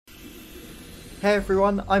Hey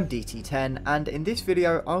everyone, I'm DT10 and in this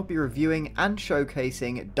video I'll be reviewing and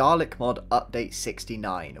showcasing Dalek Mod Update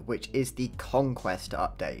 69, which is the Conquest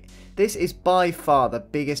update. This is by far the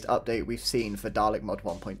biggest update we've seen for Dalek Mod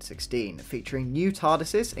 1.16, featuring new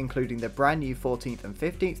TARDISes including the brand new 14th and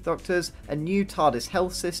 15th Doctors, a new TARDIS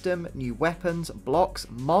health system, new weapons, blocks,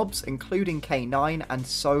 mobs including K9 and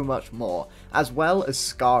so much more, as well as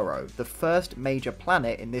Skaro, the first major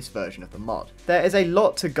planet in this version of the mod. There is a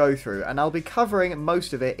lot to go through and I'll be covering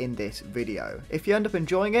most of it in this video. If you end up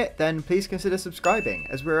enjoying it, then please consider subscribing,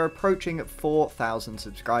 as we're approaching 4,000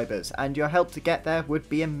 subscribers and your help to get there would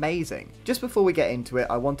be amazing. Just before we get into it,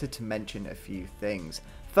 I wanted to mention a few things.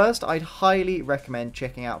 First, I'd highly recommend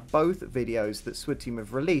checking out both videos that Sword Team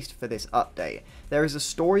have released for this update. There is a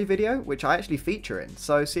story video, which I actually feature in,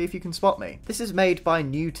 so see if you can spot me. This is made by a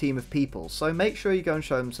new team of people, so make sure you go and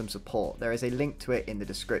show them some support. There is a link to it in the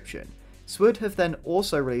description. Sword have then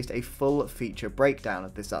also released a full feature breakdown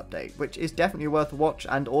of this update, which is definitely worth a watch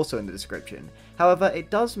and also in the description. However, it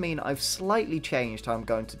does mean I've slightly changed how I'm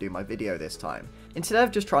going to do my video this time. Instead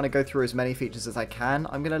of just trying to go through as many features as I can,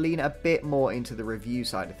 I'm going to lean a bit more into the review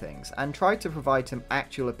side of things, and try to provide some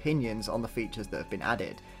actual opinions on the features that have been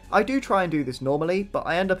added. I do try and do this normally, but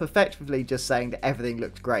I end up effectively just saying that everything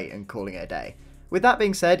looks great and calling it a day. With that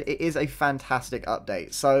being said, it is a fantastic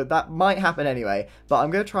update, so that might happen anyway, but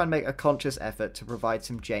I'm going to try and make a conscious effort to provide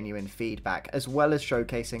some genuine feedback, as well as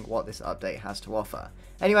showcasing what this update has to offer.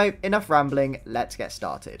 Anyway, enough rambling, let's get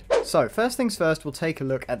started. So, first things first, we'll take a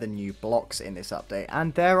look at the new blocks in this update,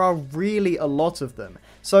 and there are really a lot of them.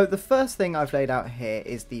 So, the first thing I've laid out here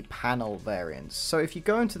is the panel variants. So, if you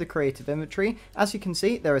go into the creative inventory, as you can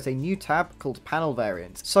see, there is a new tab called panel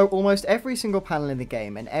variants. So, almost every single panel in the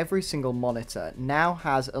game and every single monitor now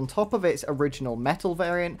has, on top of its original metal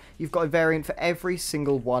variant, you've got a variant for every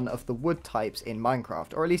single one of the wood types in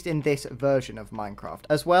Minecraft, or at least in this version of Minecraft,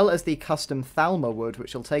 as well as the custom Thalma wood,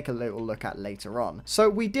 which we'll take a little look at later on. So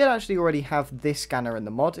we did actually already have this scanner in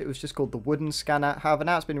the mod. It was just called the wooden scanner. However,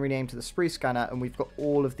 now it's been renamed to the spruce scanner, and we've got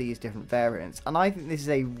all of these different variants. And I think this is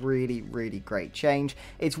a really, really great change.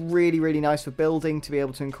 It's really, really nice for building to be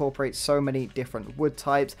able to incorporate so many different wood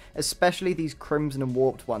types, especially these crimson and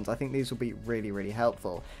warped ones. I think these will be really, really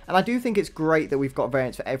helpful. And I do think it's great that we've got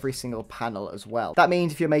variants for every single panel as well. That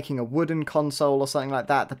means if you're making a wooden console or something like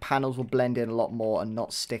that, the panels will blend in a lot more and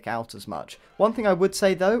not stick out as much. One thing I would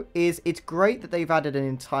say though is it's great that they've added an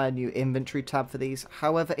entire new inventory tab for these.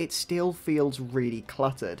 However, it still feels really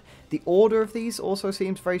cluttered. The order of these also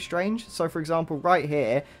seems very strange. So for example, right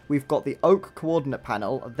here we've got the oak coordinate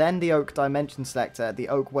panel, then the oak dimension selector, the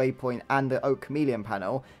oak waypoint and the oak chameleon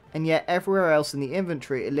panel. And yet everywhere else in the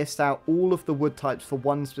inventory it lists out all of the wood types for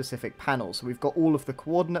one specific panel. So we've got all of the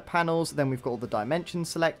coordinate panels, then we've got all the dimension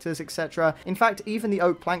selectors, etc. In fact, even the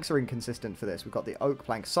oak planks are inconsistent for this. We've got the oak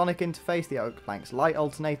plank sonic interface, the oak planks light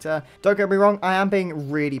alternator. Don't get me wrong, I am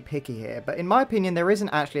being really picky here, but in my opinion there isn't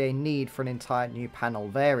actually a need for an entire new panel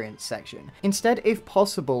variants section. Instead, if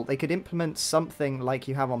possible, they could implement something like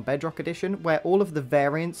you have on Bedrock Edition, where all of the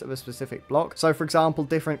variants of a specific block, so for example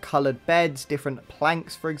different coloured beds, different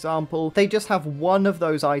planks for example, they just have one of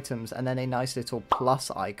those items and then a nice little plus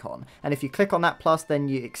icon, and if you click on that plus then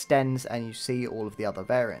it extends and you see all of the other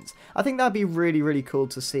variants. I think that'd be really, really cool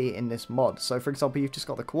to see in this mod. So for example, you've just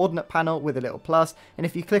got the coordinate panel with a little plus, and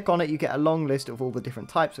if you click on it you get a long list of all the different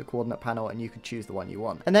types of coordinate panel and you can choose the one you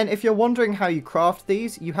want. And then if you're wondering how you craft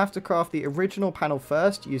these, you have to craft the original panel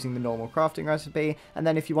first using the normal crafting recipe, and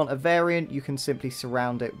then if you want a variant you can simply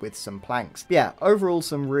surround it with some planks. But yeah, overall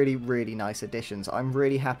some really, really nice additions. I'm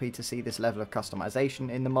really happy to see this level of customization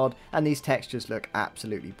in the mod, and these textures look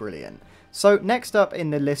absolutely brilliant. So next up in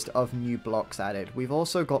the list of new blocks added, we've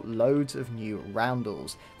also got loads of new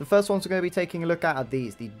roundels. The first ones we're going to be taking a look at are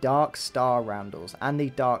these, the Dark Star roundels and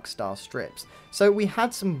the Dark Star strips. So we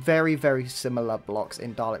had some very, very similar blocks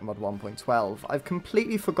in Dalek Mod 1.12. I've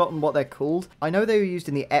completely forgotten what they're called. I know they were used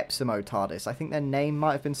in the Epsimo TARDIS. I think their name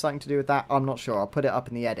might have been something to do with that. I'm not sure. I'll put it up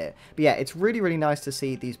in the edit. But yeah, it's really, really nice to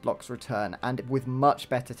see these blocks return, and with much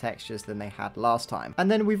better textures than they had last time. And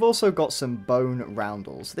then we've also got some bone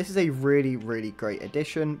roundels. This is a really, really great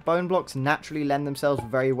addition. Bone blocks naturally lend themselves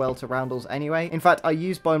very well to roundels anyway. In fact, I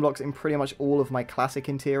use bone blocks in pretty much all of my classic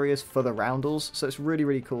interiors for the roundels, so it's really,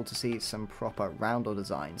 really cool to see some proper roundel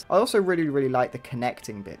designs. I also really, really like the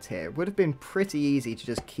connecting bits here. It would have been pretty easy to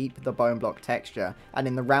just keep the bone block texture and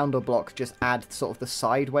in the roundel block just add sort of the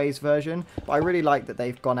sideways version, but I really like that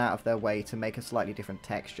they've gone out of their way to make a slightly different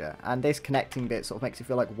texture, and this connecting bit sort of makes it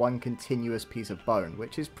feel like one continuous piece of bone,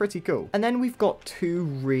 which is pretty cool. And then we've got two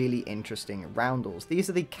really interesting interesting roundels. These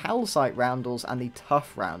are the calcite roundels and the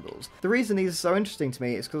tough roundels. The reason these are so interesting to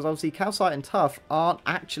me is because obviously calcite and tough aren't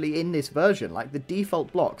actually in this version. Like, the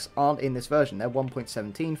default blocks aren't in this version. They're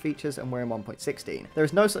 1.17 features and we're in 1.16. There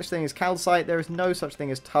is no such thing as calcite, there is no such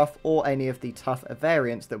thing as tough or any of the tough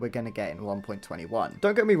variants that we're going to get in 1.21.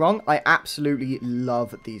 Don't get me wrong, I absolutely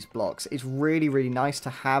love these blocks. It's really, really nice to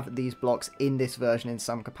have these blocks in this version in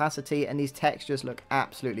some capacity, and these textures look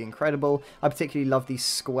absolutely incredible. I particularly love the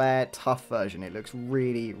square tough version. It looks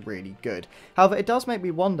really, really good. However, it does make me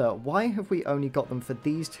wonder, why have we only got them for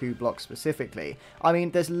these two blocks specifically? I mean,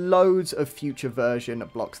 there's loads of future version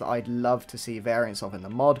blocks that I'd love to see variants of in the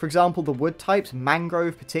mod. For example, the wood types,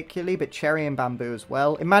 mangrove particularly, but cherry and bamboo as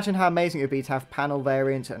well. Imagine how amazing it would be to have panel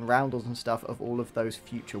variants and roundels and stuff of all of those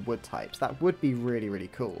future wood types. That would be really, really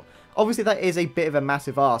cool. Obviously, that is a bit of a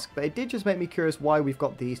massive ask, but it did just make me curious why we've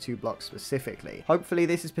got these two blocks specifically. Hopefully,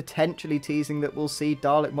 this is potentially teasing that we'll see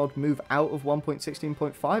Dalek Mod move out of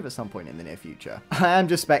 1.16.5 at some point in the near future. I am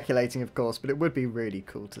just speculating, of course, but it would be really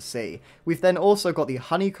cool to see. We've then also got the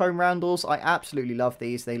honeycomb roundels. I absolutely love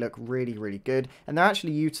these. They look really, really good, and they're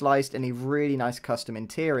actually utilised in a really nice custom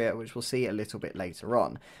interior, which we'll see a little bit later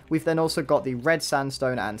on. We've then also got the red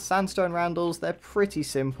sandstone and sandstone roundels. They're pretty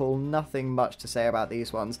simple, nothing much to say about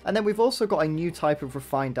these ones. And then we've also got a new type of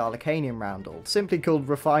refined Dalekanium roundel, simply called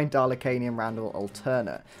refined Dalekanium roundel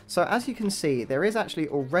alternate. So as you can see, there is actually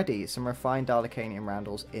already some refined Dalekanium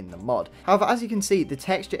roundels in the mod. However, as you can see, the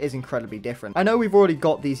texture is incredibly different. I know we've already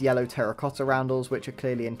got these yellow terracotta roundels, which are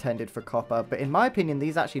clearly intended for copper, but in my opinion,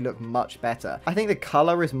 these actually look much better. I think the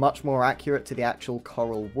colour is much more accurate to the actual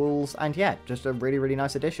coral wools, and yeah, just a really, really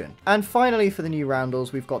nice addition. And finally, for the new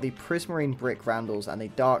roundels, we've got the prismarine brick roundels and the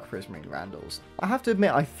dark prismarine roundels. I have to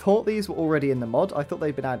admit, I thought these were already in the mod. I thought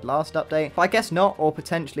they'd been added last update, but I guess not, or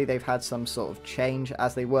potentially they've had some sort of change,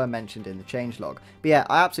 as they were mentioned in the changelog. But yeah,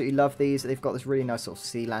 I absolutely love these. They've got this really nice sort of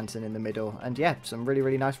sea lantern in the middle, and yeah, some really,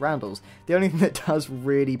 really nice roundels. The only thing that does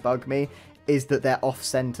really bug me is that they're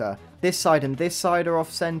off-center. This side and this side are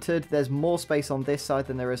off-centered. There's more space on this side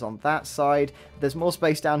than there is on that side. There's more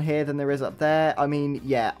space down here than there is up there. I mean,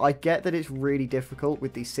 yeah, I get that it's really difficult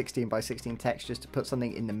with these 16 by 16 textures to put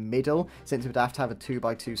something in the middle, since it would have to have a 2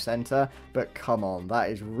 by 2 center, but come on, that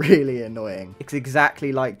is really annoying. It's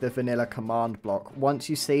exactly like the vanilla command block. Once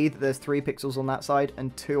you see that there's 3 pixels on that side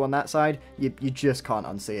and 2 on that side, you just can't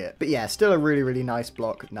unsee it. But yeah, still a really, really nice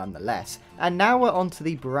block nonetheless. And now we're on to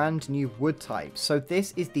the brand new wood type. So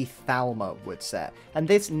this is the Thalma wood set, and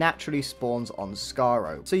this naturally spawns on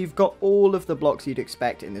Skaro. So you've got all of the blocks you'd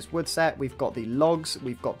expect in this wood set. We've got the logs,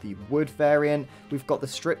 we've got the wood variant, we've got the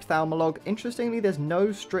stripped Thalma log. Interestingly, there's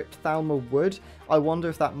no stripped Thalma wood. I wonder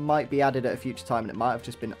if that might be added at a future time and it might have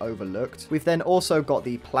just been overlooked. We've then also got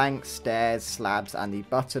the planks, stairs, slabs, and the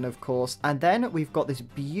button, of course. And then we've got this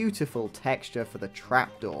beautiful texture for the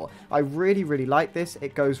trapdoor. I really, really like this.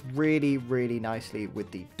 It goes really, really nicely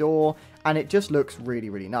with the door, and it just looks really,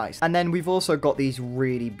 really nice. And then we've also got these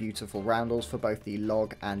really beautiful roundels for both the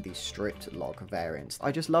log and the stripped log variants.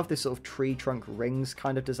 I just love this sort of tree trunk rings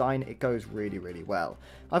kind of design. It goes really, really well.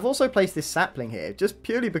 I've also placed this sapling here just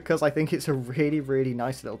purely because I think it's a really, really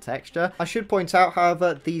nice little texture. I should point out,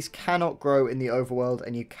 however, these cannot grow in the overworld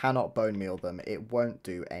and you cannot bone meal them. It won't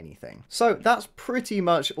do anything. So that's pretty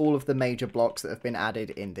much all of the major blocks that have been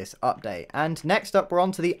added in this update. And next up, we're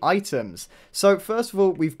on to the items. So first of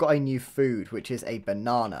all, we've got a new food, which is a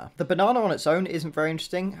banana. The banana on its own isn't very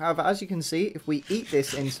interesting. However, as you can see, if we eat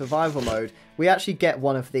this in survival mode, we actually get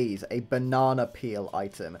one of these, a banana peel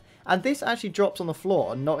item. And this actually drops on the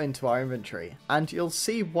floor and not into our inventory. And you'll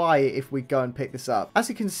see why if we go and pick this up. As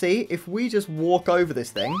you can see, if we just walk over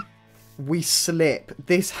this thing, we slip.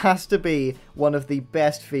 This has to be one of the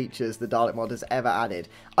best features the Dalek Mod has ever added.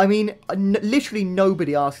 I mean, literally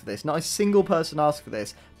nobody asked for this. Not a single person asked for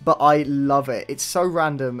this, but I love it. It's so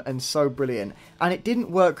random and so brilliant. And it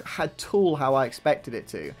didn't work at all how I expected it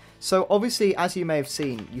to. So obviously, as you may have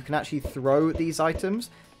seen, you can actually throw these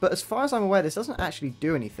items. But as far as I'm aware, this doesn't actually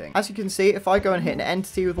do anything. As you can see, if I go and hit an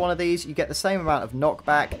entity with one of these, you get the same amount of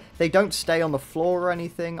knockback. They don't stay on the floor or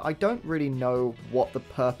anything. I don't really know what the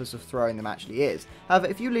purpose of throwing them actually is. However,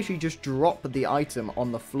 if you literally just drop the item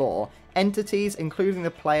on the floor, entities, including the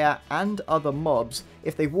player and other mobs,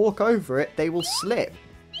 if they walk over it, they will slip.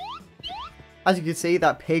 As you can see,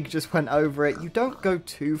 that pig just went over it. You don't go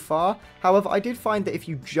too far. However, I did find that if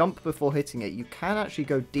you jump before hitting it, you can actually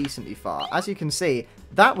go decently far. As you can see,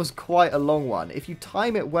 that was quite a long one. If you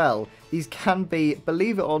time it well, these can be,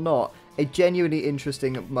 believe it or not, a genuinely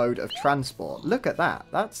interesting mode of transport. Look at that.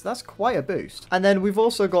 That's quite a boost. And then we've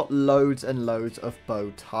also got loads and loads of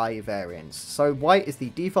bow tie variants. So white is the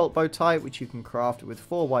default bow tie, which you can craft with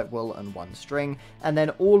 4 white wool and 1 string. And then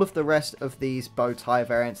all of the rest of these bow tie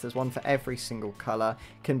variants, there's one for every single color,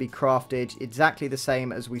 can be crafted exactly the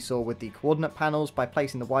same as we saw with the coordinate panels by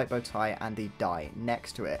placing the white bow tie and the die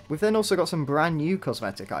next to it. We've then also got some brand new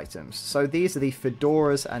cosmetic items. So these are the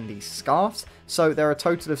fedoras and the scarves. So there are a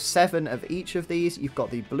total of 7 of each of these. You've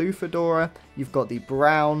got the blue fedora, you've got the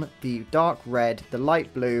brown, the dark red, the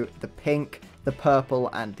light blue, the pink, the purple,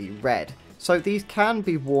 and the red. So these can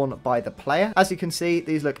be worn by the player. As you can see,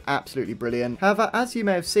 these look absolutely brilliant. However, as you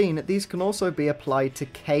may have seen, these can also be applied to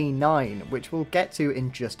K9, which we'll get to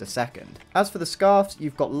in just a second. As for the scarves,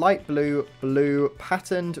 you've got light blue, blue,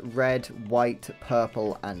 patterned red, white,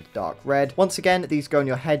 purple, and dark red. Once again, these go in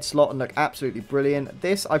your head slot and look absolutely brilliant.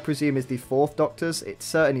 This, I presume, is the 4th Doctor's. It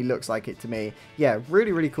certainly looks like it to me. Yeah,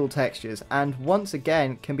 really, really cool textures, and once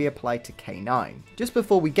again, can be applied to K9. Just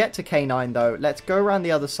before we get to K9, though, let's go around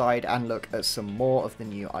the other side and look at some more of the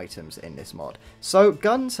new items in this mod. So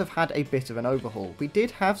guns have had a bit of an overhaul. We did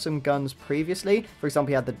have some guns previously. For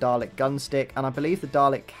example, we had the Dalek gun stick, and I believe the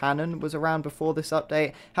Dalek cannon was around before this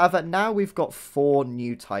update. However, now we've got 4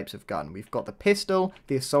 new types of gun. We've got the pistol,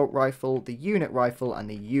 the assault rifle, the unit rifle, and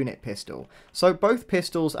the unit pistol. So both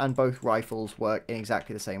pistols and both rifles work in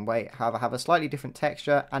exactly the same way, however have a slightly different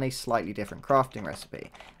texture and a slightly different crafting recipe.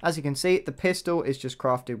 As you can see, the pistol is just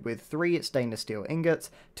crafted with 3 stainless steel ingots,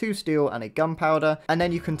 2 steel, and a gunpowder, and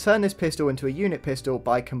then you can turn this pistol into a unit pistol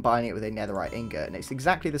by combining it with a netherite ingot, and it's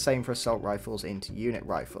exactly the same for assault rifles into unit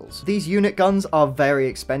rifles. These unit guns are very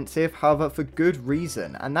expensive, however for good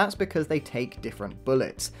reason, and that's because they take different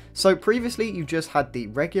bullets. So previously you just had the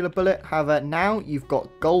regular bullet, however now you've got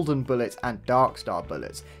golden bullets and dark star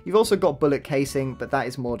bullets. You've also got bullet casing, but that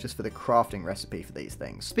is more just for the crafting recipe for these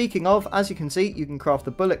things. Speaking of, as you can see, you can craft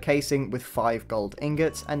the bullet casing with 5 gold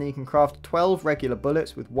ingots, and then you can craft 12 regular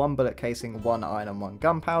bullets with 1 bullet casing, 1 iron, and 1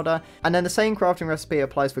 gunpowder. And then the same crafting recipe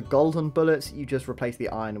applies for golden bullets. You just replace the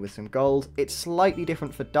iron with some gold. It's slightly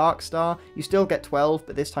different for dark star. You still get 12,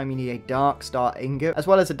 but this time you need a dark star ingot as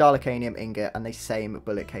well as a dalekanium ingot and the same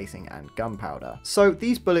bullet casing and gunpowder. So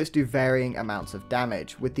these bullets do varying amounts of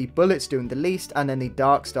damage, with the bullets doing the least and then the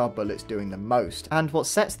dark star bullets doing the most. And what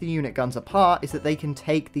sets the unit guns apart is that they can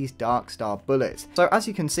take these dark star bullets. So as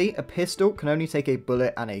you can see, a pistol can only take a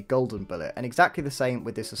bullet and a golden bullet, and exactly the same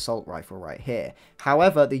with this assault rifle right here.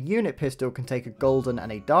 However, the unit pistol can take a golden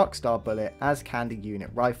and a dark star bullet, as can the unit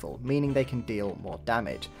rifle, meaning they can deal more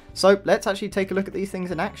damage. So let's actually take a look at these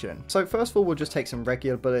things in action. So first of all, we'll just take some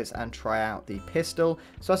regular bullets and try out the pistol.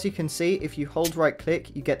 So as you can see, if you hold right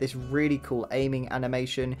click, you get this really cool aiming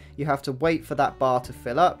animation. You have to wait for that bar to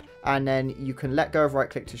fill up, and then you can let go of right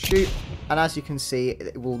click to shoot, and as you can see,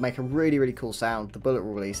 it will make a really, really cool sound. The bullet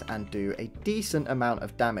will release and do a decent amount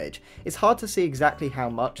of damage. It's hard to see exactly how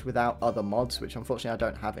much without other mods, which unfortunately I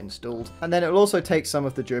don't have installed. And then it will also take some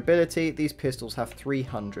of the durability. These pistols have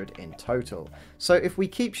 300 in total. So if we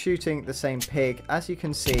keep shooting the same pig, as you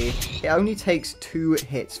can see, it only takes 2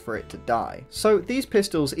 hits for it to die. So these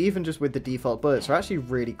pistols, even just with the default bullets, are actually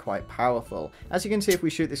really quite powerful. As you can see, if we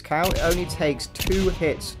shoot this cow, it only takes 2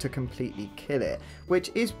 hits to completely kill it,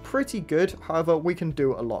 which is pretty good. However, we can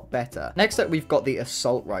do a lot better. Next up, we've got the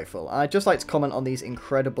assault rifle. I'd just like to comment on these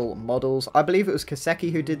incredible models. I believe it was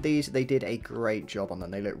Kaseki who did these. They did a great job on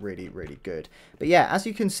them. They look really, really good. But yeah, as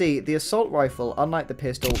you can see, the assault rifle, unlike the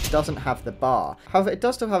pistol, doesn't have the bar. However, it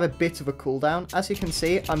does still have a bit of a cooldown. As you can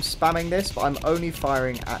see, I'm spamming this, but I'm only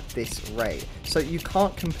firing at this rate. So you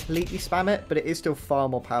can't completely spam it, but it is still far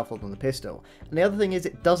more powerful than the pistol. And the other thing is,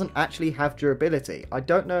 it doesn't actually have durability. I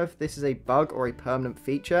don't know if this is a bug or a permanent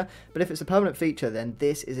feature, but if it's a permanent feature, then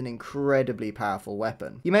this is an incredibly powerful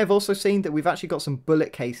weapon. You may have also seen that we've actually got some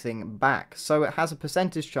bullet casing back, so it has a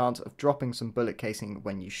percentage chance of dropping some bullet casing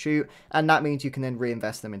when you shoot, and that means you can then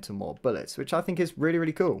reinvest them into more bullets, which I think is really,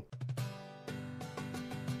 really cool.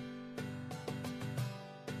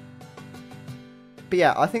 But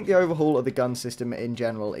yeah, I think the overhaul of the gun system in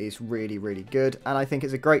general is really, really good, and I think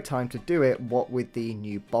it's a great time to do it, what with the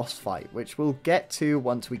new boss fight, which we'll get to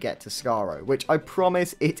once we get to Skaro, which I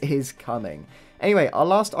promise it is coming. Anyway, our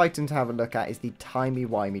last item to have a look at is the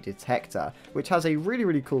timey-wimey detector, which has a really,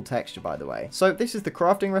 really cool texture, by the way. So this is the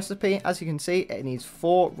crafting recipe. As you can see, it needs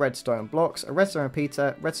 4 redstone blocks, a redstone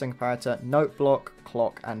repeater, redstone comparator, note block,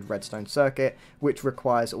 clock, and redstone circuit, which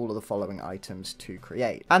requires all of the following items to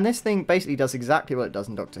create. And this thing basically does exactly what it does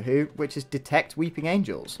in Doctor Who, which is detect weeping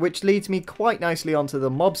angels, which leads me quite nicely onto the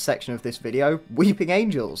mob section of this video, weeping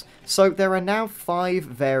angels. So there are now 5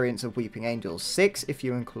 variants of weeping angels, 6 if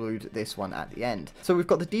you include this one at the end. So we've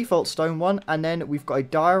got the default stone one, and then we've got a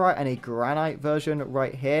diorite and a granite version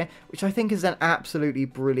right here, which I think is an absolutely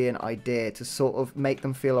brilliant idea to sort of make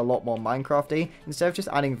them feel a lot more Minecrafty. Instead of just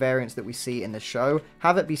adding variants that we see in the show,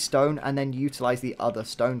 have it be stone and then utilize the other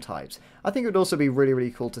stone types. I think it would also be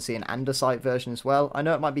really cool to see an andesite version as well. I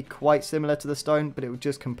know it might be quite similar to the stone, but it would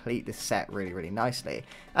just complete this set really nicely.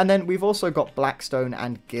 And then we've also got blackstone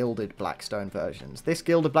and gilded blackstone versions. This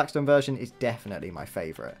gilded blackstone version is definitely my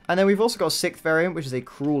favourite. And then we've also got a 6th variant, which is a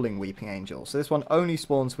crawling weeping angel. So this one only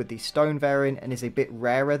spawns with the stone variant and is a bit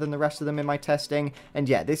rarer than the rest of them in my testing. And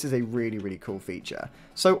yeah, this is a really cool feature.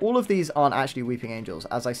 So all of these aren't actually weeping angels.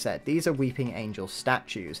 As I said, these are weeping angel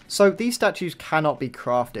statues. So these statues cannot be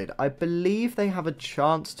crafted. I believe they have a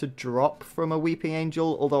chance to drop from a weeping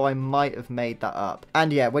angel, although I might have made that up.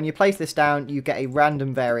 And yeah, when you place this down, you get a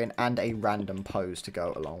random variant and a random pose to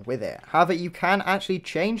go along with it. However, you can actually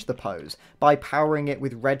change the pose by powering it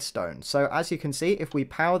with redstone. So as you can see, if we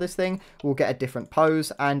power this thing, we'll get a different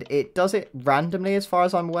pose, and it does it randomly as far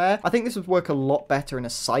as I'm aware. I think this would work a lot better in a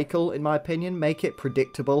cycle, in my opinion, make it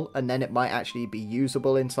predictable, and then it might actually be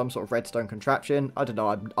usable in some sort of redstone contraption. I don't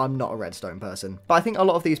know, I'm not a redstone person. But I think a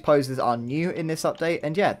lot of these poses are new in this update,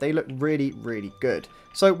 and yeah, they look really good.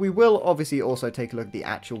 So we will obviously also take a look at the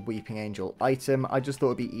actual weeping angel item. I just thought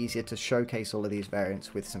it'd be easier to showcase all of these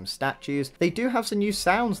variants with some statues. They do have some new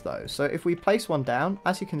sounds though, so if we place one down,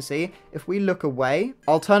 as you can see, if we look away,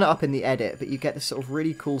 I'll turn it up in the edit, but you get this sort of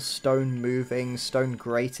really cool stone moving, stone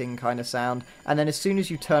grating kind of sound, and then as soon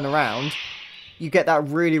as you turn around, you get that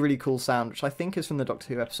really cool sound, which I think is from the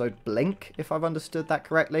Doctor Who episode Blink, if I've understood that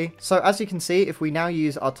correctly. So as you can see, if we now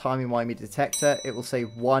use our timey-wimey detector, it will say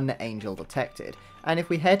 1 angel detected. And if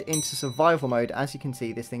we head into survival mode, as you can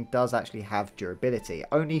see, this thing does actually have durability,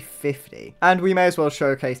 only 50. And we may as well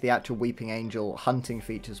showcase the actual weeping angel hunting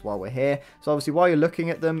features while we're here. So obviously while you're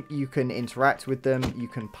looking at them, you can interact with them, you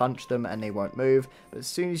can punch them and they won't move. But as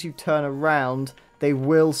soon as you turn around, they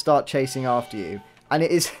will start chasing after you. And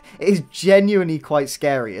it is genuinely quite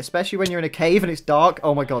scary, especially when you're in a cave and it's dark.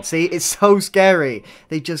 Oh my god, see, it's so scary.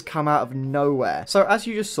 They just come out of nowhere. So as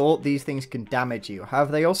you just saw, these things can damage you.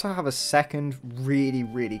 However, they also have a second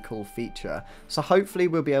really cool feature. So hopefully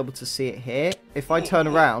we'll be able to see it here. If I turn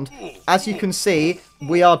around, as you can see,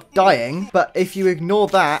 we are dying. But if you ignore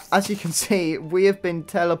that, as you can see, we have been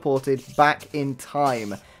teleported back in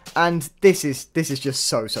time. And this is just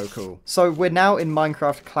so cool. So we're now in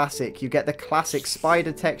Minecraft Classic. You get the classic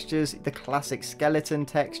spider textures, the classic skeleton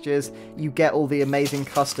textures, you get all the amazing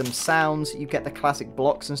custom sounds, you get the classic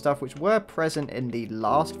blocks and stuff, which were present in the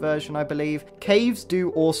last version, I believe. Caves do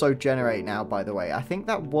also generate now, by the way. I think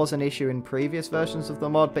that was an issue in previous versions of the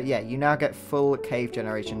mod, but yeah, you now get full cave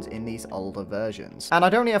generations in these older versions. And I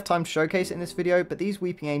don't really have time to showcase it in this video, but these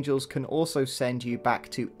weeping angels can also send you back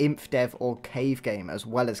to InfDev or Cave Game, as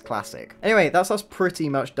well as Classic. Anyway, that's us pretty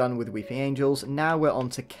much done with weeping angels. Now we're on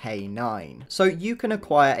to K9. So you can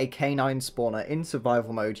acquire a K9 spawner in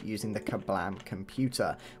survival mode using the Kablam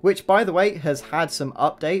computer, which by the way has had some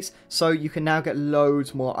updates, so you can now get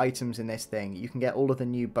loads more items in this thing. You can get all of the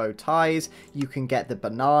new bow ties, you can get the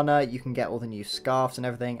banana, you can get all the new scarves and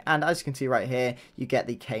everything, and as you can see right here, you get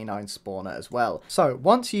the K9 spawner as well. So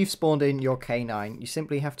once you've spawned in your K9, you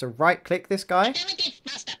simply have to right click this guy.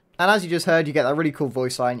 And as you just heard, you get that really cool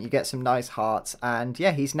voice line, you get some nice hearts, and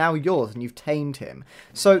yeah, he's now yours and you've tamed him.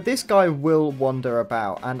 So this guy will wander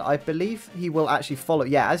about, and I believe he will actually follow.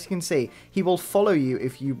 Yeah, as you can see, he will follow you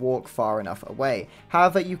if you walk far enough away.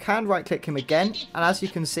 However, you can right click him again, and as you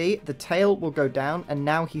can see, the tail will go down, and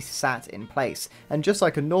now he's sat in place. And just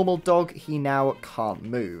like a normal dog, he now can't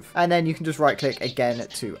move. And then you can just right click again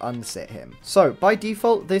to unsit him. So by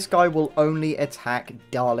default, this guy will only attack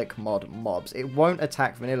Dalek Mod mobs. It won't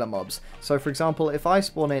attack vanilla mobs. So for example, if I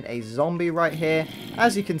spawn in a zombie right here,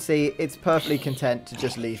 as you can see, it's perfectly content to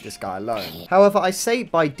just leave this guy alone. However, I say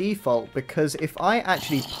by default because if I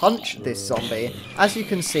actually punch this zombie, as you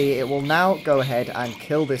can see, it will now go ahead and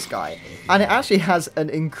kill this guy. And it actually has an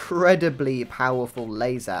incredibly powerful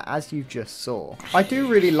laser, as you just saw. I do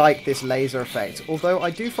really like this laser effect, although I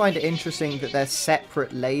do find it interesting that they're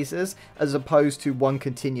separate lasers as opposed to one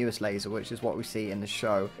continuous laser, which is what we see in the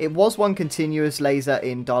show. It was one continuous laser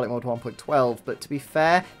in Dalek Mod 1.12, but to be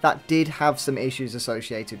fair, that did have some issues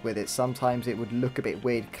associated with it. Sometimes it would look a bit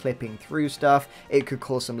weird clipping through stuff. It could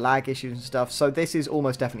cause some lag issues and stuff. So this is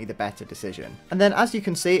almost definitely the better decision. And then as you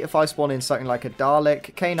can see, if I spawn in something like a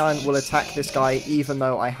Dalek, K9 will attack this guy even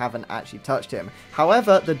though I haven't actually touched him.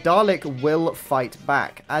 However, the Dalek will fight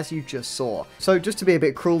back, as you just saw. So just to be a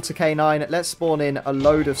bit cruel to K9, let's spawn in a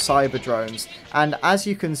load of cyber drones. And as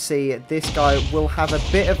you can see, this guy will have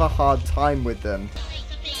a bit of a hard time with them.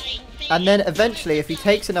 And then eventually, if he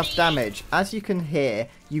takes enough damage, as you can hear,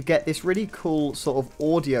 you get this really cool sort of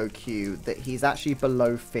audio cue that he's actually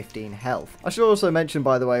below 15 health. I should also mention,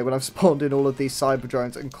 by the way, when I've spawned in all of these cyber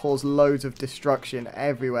drones and caused loads of destruction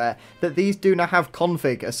everywhere, that these do not have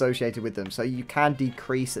config associated with them, so you can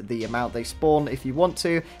decrease the amount they spawn if you want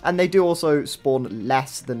to, and they do also spawn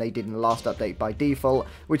less than they did in the last update by default,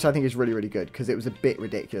 which I think is really, really good, because it was a bit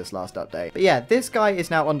ridiculous last update. But yeah, this guy is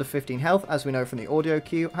now under 15 health, as we know from the audio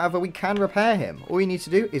cue. However, we can repair him. All you need to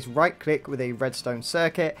do is right-click with a redstone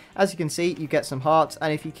circuit. As you can see, you get some hearts,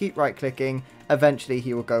 and if you keep right-clicking, eventually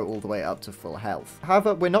he will go all the way up to full health.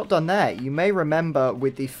 However, we're not done there. You may remember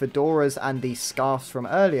with the fedoras and the scarves from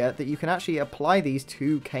earlier that you can actually apply these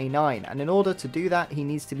to K9, and in order to do that, he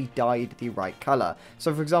needs to be dyed the right color.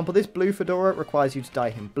 So for example, this blue fedora requires you to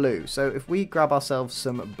dye him blue. So if we grab ourselves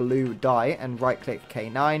some blue dye and right-click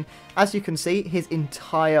K9, as you can see, his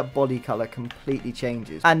entire body color completely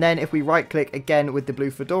changes. And then if we right-click again with the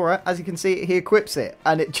blue fedora, as you can see, he equips it,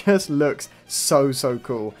 and it just looks so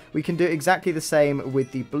cool. We can do exactly the same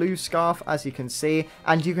with the blue scarf, as you can see,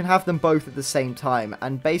 and you can have them both at the same time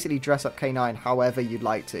and basically dress up K9 however you'd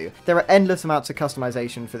like to. There are endless amounts of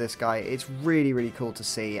customization for this guy. It's really cool to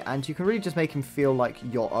see, and you can really just make him feel like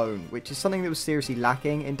your own, which is something that was seriously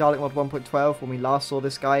lacking in Dalek Mod 1.12 when we last saw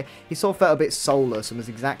this guy. He sort of felt a bit soulless and was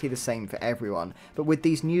exactly the same for everyone, but with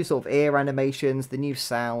these new sort of ear animations, the new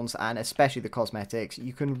sounds, and especially the cosmetics,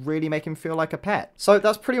 you can really make him feel like a pet. So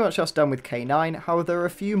that's pretty much us done with K9. However, there are a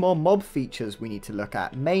few more mob features we need to look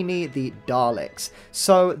at, mainly the Daleks.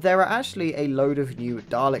 So there are actually a load of new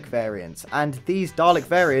Dalek variants, and these Dalek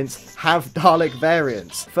variants have Dalek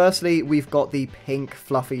variants. Firstly, we've got the pink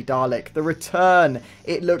fluffy Dalek, the return.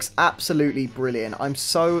 It looks absolutely brilliant. I'm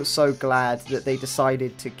so glad that they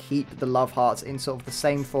decided to keep the love hearts in sort of the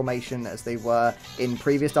same formation as they were in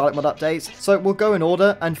previous Dalek Mod updates. So we'll go in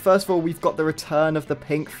order, and first of all, we've got the return of the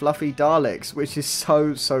pink fluffy Daleks, which is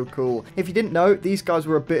so cool. If you didn't know, these guys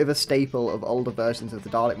were a bit of a staple of older versions of the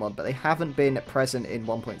Dalek Mod, but they haven't been present in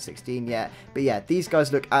 1.16 yet. But yeah, these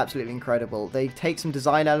guys look absolutely incredible. They take some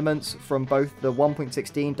design elements from both the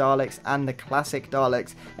 1.16 Daleks and the classic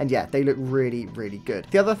Daleks, and yeah, they look really good.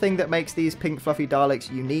 The other thing that makes these pink fluffy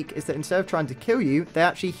Daleks unique is that instead of trying to kill you, they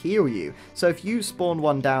actually heal you. So if you spawn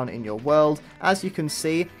one down in your world, as you can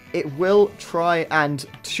see, it will try and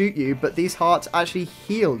shoot you, but these hearts actually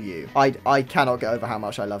heal you. I cannot get over how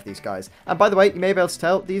much I love these guys. And by the way, you may be able to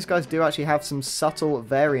tell, these guys do actually have some subtle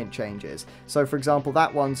variant changes. So for example,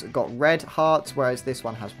 that one's got red hearts, whereas this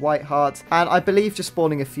one has white hearts. And I believe just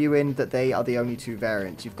spawning a few in that they are the only two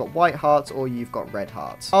variants. You've got white hearts or you've got red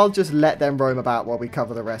hearts. I'll just let them roam about while we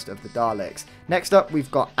cover the rest of the Daleks. Next up,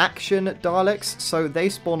 we've got Action Daleks. So they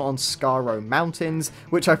spawn on Skaro Mountains,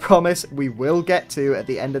 which I promise we will get to at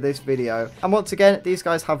the end of this video. And once again, these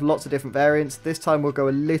guys have lots of different variants. This time we'll go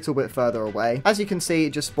a little bit further away. As you can see,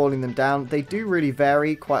 just spawning them down, they do really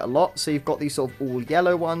vary quite a lot. So you've got these sort of all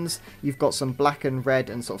yellow ones, you've got some black and red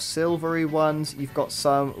and sort of silvery ones, you've got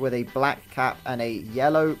some with a black cap and a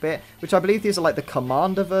yellow bit, which I believe these are like the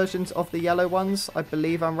commander versions of the yellow ones, I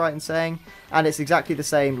believe I'm right in saying. And it's exactly the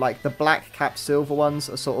same, like the black cap silver ones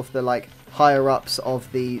are sort of the like higher ups of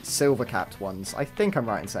the silver capped ones. I think I'm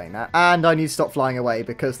right in saying that. And I need to stop flying away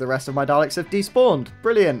because the rest of my Daleks have despawned.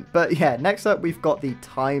 Brilliant. But yeah, next up we've got the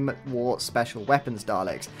Time War Special Weapons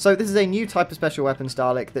Daleks. So this is a new type of Special Weapons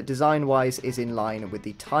Dalek that design wise is in line with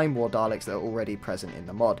the Time War Daleks that are already present in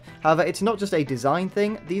the mod. However, it's not just a design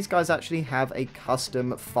thing, these guys actually have a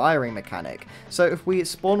custom firing mechanic. So if we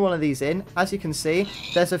spawn one of these in, as you can see,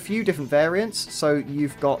 there's a few different variants. So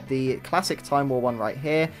you've got the classic Time War one right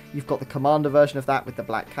here, you've got the commander version of that with the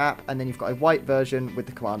black cap, and then you've got a white version with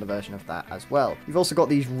the commander version of that as well. You've also got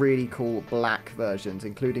these really cool black versions,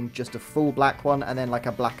 including just a full black one and then like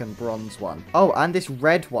a black and bronze one. Oh, and this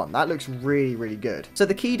red one, that looks really good. So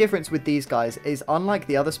the key difference with these guys is, unlike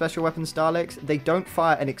the other special weapons Daleks, they don't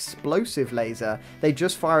fire an explosive laser, they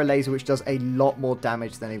just fire a laser which does a lot more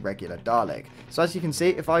damage than a regular Dalek. So as you can see,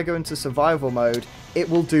 if I go into survival mode, it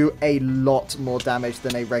will do a lot more damage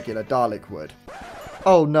than a regular Dalek would.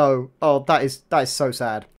 Oh no. Oh, that is so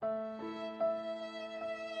sad.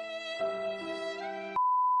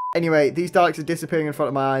 Anyway, these Daleks are disappearing in front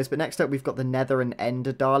of my eyes, but next up we've got the Nether and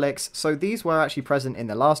Ender Daleks. So these were actually present in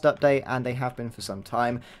the last update, and they have been for some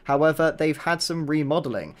time. However, they've had some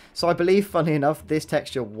remodeling. So I believe, funny enough, this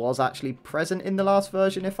texture was actually present in the last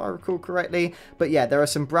version, if I recall correctly. But yeah, there are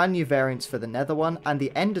some brand new variants for the Nether one, and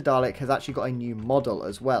the Ender Dalek has actually got a new model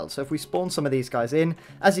as well. So if we spawn some of these guys in,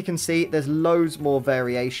 as you can see, there's loads more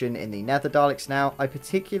variation in the Nether Daleks now. I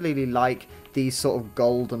particularly like these sort of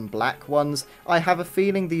gold and black ones. I have a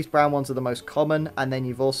feeling these brown ones are the most common, and then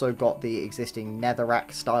you've also got the existing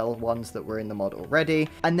netherrack style ones that were in the mod already.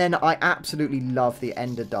 And then I absolutely love the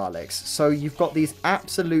Ender Daleks. So you've got these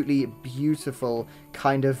absolutely beautiful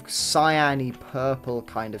kind of cyany purple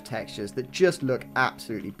kind of textures that just look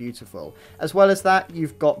absolutely beautiful. As well as that,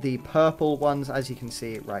 you've got the purple ones, as you can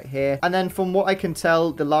see right here. And then from what I can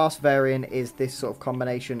tell, the last variant is this sort of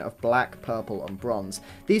combination of black, purple and bronze.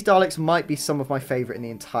 These Daleks might be some of my favorite in the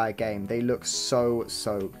entire game. They look so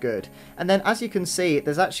good. And then as you can see,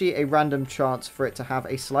 there's actually a random chance for it to have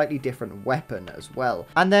a slightly different weapon as well.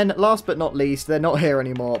 And then last but not least, they're not here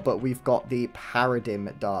anymore, but we've got the Paradigm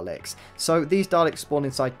Daleks. So these Daleks spawn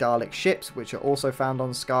inside Dalek ships, which are also found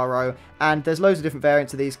on Skaro, and there's loads of different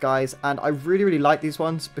variants of these guys, and I really like these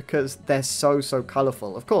ones because they're so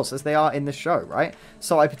colourful, of course, as they are in the show, right?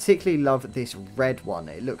 So I particularly love this red one.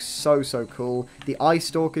 It looks so cool. The eye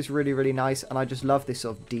stalk is really nice, and I just love this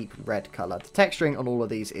sort of deep red colour. The texturing on all of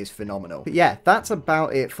these is phenomenal. But yeah, that's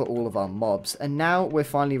about it for all of our mobs, and now we're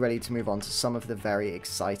finally ready to move on to some of the very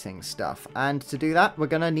exciting stuff. And to do that, we're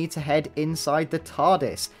going to need to head inside the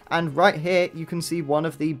TARDIS, and right here you can see one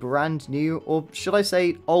of the brand new, or should I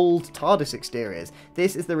say old, TARDIS exteriors.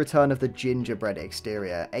 This is the return of the gingerbread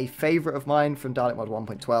exterior, a favourite of mine from Dalek Mod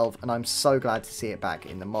 1.12, and I'm so glad to see it back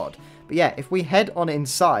in the mod. But yeah, if we head on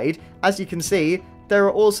inside, as you can see, there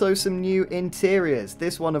are also some new interiors,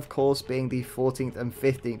 this one of course being the 14th and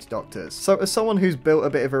 15th Doctors. So as someone who's built a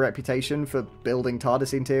bit of a reputation for building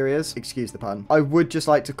TARDIS interiors, excuse the pun, I would just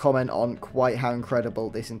like to comment on quite how incredible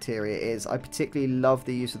this interior is. I particularly love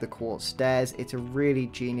the use of the quartz stairs. It's a really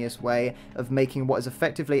genius way of making what is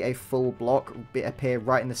effectively a full block appear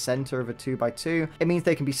right in the center of a 2x2. It means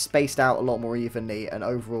they can be spaced out a lot more evenly and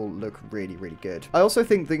overall look really good. I also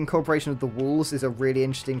think the incorporation of the walls is a really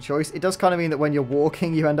interesting choice. It does kind of mean that when you're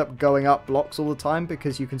walking, you end up going up blocks all the time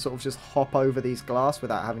because you can sort of just hop over these glass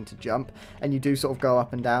without having to jump, and you do sort of go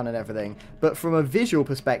up and down and everything. But from a visual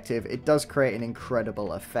perspective, it does create an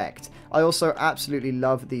incredible effect. I also absolutely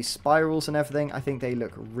love these spirals and everything. I think they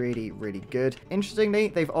look really good. Interestingly,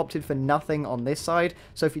 they've opted for nothing on this side.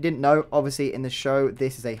 So if you didn't know, obviously in the show,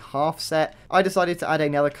 this is a half set. I decided to add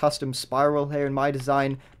another custom spiral here in my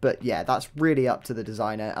design, but yeah, that's really up to the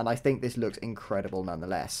designer, and I think this looks incredible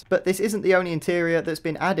nonetheless. But this isn't the only interior that's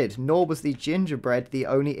been added, nor was the gingerbread the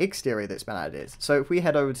only exterior that's been added. So if we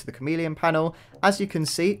head over to the chameleon panel, as you can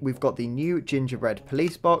see, we've got the new gingerbread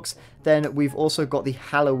police box. Then we've also got the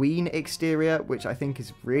Halloween exterior, which I think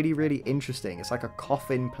is really interesting. It's like a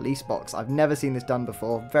coffin police box. I've never seen this done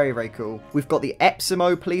before. Very cool. We've got the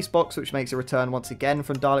Epsimo police box, which makes a return once again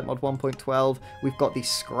from Dalek Mod 1.12. We've got the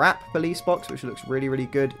Scrap police box, which looks really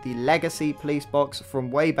good. The Legacy police box from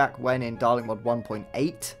way back when in Dalek Mod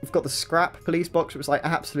 1.8. We've got the Scrap police box, which I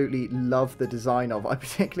absolutely love the design of. I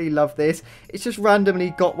particularly love this. It's just randomly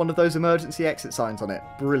got one of those emergency exit signs on it.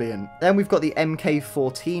 Brilliant. Then we've got the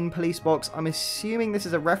MK14 police box. I'm assuming this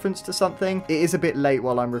is a reference to something. It is a bit late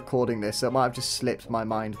while I'm recording this, so it might have just slipped my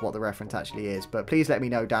mind what the reference actually is, but please let me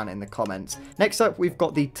know down in the comments. Next up, we've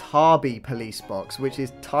got the Tarby police box, which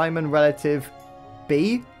is time and relative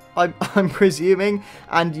B, I'm presuming,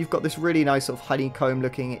 and you've got this really nice sort of honeycomb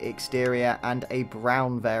looking exterior and a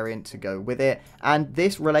brown variant to go with it, and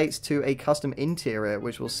this relates to a custom interior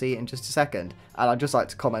which we'll see in just a second, and I'd just like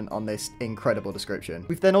to comment on this incredible description.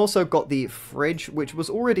 We've then also got the fridge, which was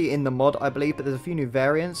already in the mod I believe, but there's a few new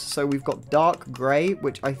variants. So we've got dark grey,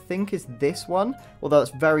 which I think is this one, although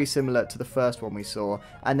it's very similar to the first one we saw,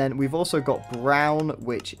 and then we've also got brown,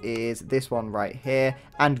 which is this one right here,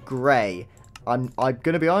 and grey. I'm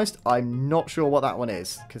going to be honest, I'm not sure what that one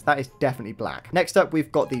is, because that is definitely black. Next up,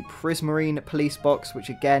 we've got the Prismarine police box, which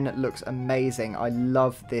again looks amazing. I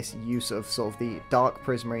love this use of sort of the dark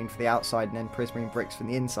Prismarine for the outside and then Prismarine bricks from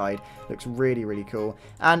the inside. Looks really cool.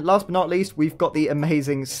 And last but not least, we've got the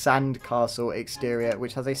amazing Sandcastle exterior,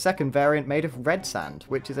 which has a second variant made of red sand,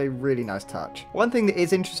 which is a really nice touch. One thing that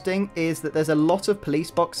is interesting is that there's a lot of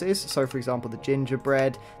police boxes. So for example, the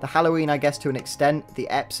Gingerbread, the Halloween, I guess to an extent, the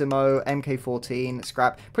Epsimo, MK14,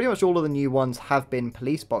 Scrap, pretty much all of the new ones have been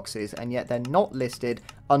police boxes, and yet they're not listed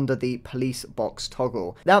under the police box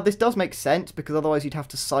toggle. Now, this does make sense because otherwise you'd have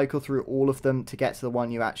to cycle through all of them to get to the one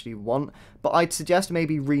you actually want, but I'd suggest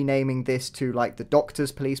maybe renaming this to like the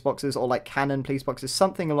Doctor's police boxes or like Canon police boxes,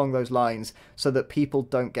 something along those lines, so that people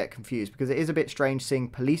don't get confused, because it is a bit strange seeing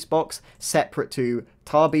police box separate to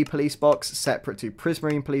TARDIS police box, separate to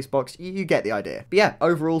Prismarine police box. You get the idea. But yeah,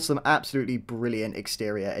 overall some absolutely brilliant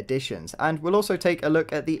exterior additions, and we'll also take a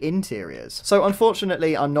look at the interiors. So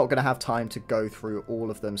unfortunately I'm not going to have time to go through all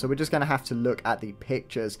of them, so we're just going to have to look at the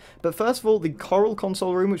pictures. But first of all, the coral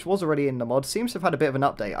console room, which was already in the mod, seems to have had a bit of an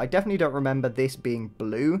update. I definitely don't remember this being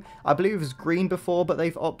blue. I believe it was green before, but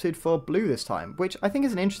they've opted for blue this time, which I think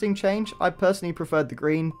is an interesting change. I personally preferred the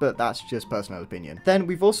green, but that's just personal opinion. Then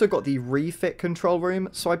we've also got the refit control room.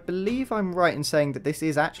 So I believe I'm right in saying that this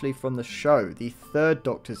is actually from the show, the third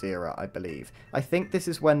Doctor's era, I believe. I think this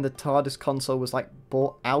is when the TARDIS console was like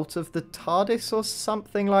bought out of the TARDIS or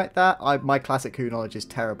something like that. My classic Who knowledge is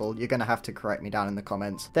terrible. You're going to have to correct me down in the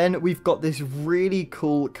comments. Then we've got this really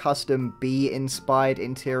cool custom bee inspired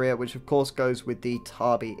interior, which of course goes with the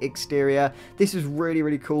TARDIS exterior. This is really,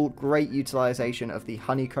 really cool. Great utilization of the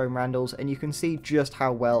honeycomb randles, and you can see just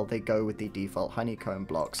how well they go with the default honeycomb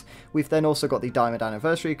blocks. We've then also got the Diamond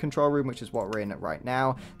Anniversary control room, which is what we're in right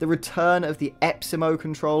now. The return of the Epsimo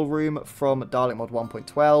control room from Dalek Mod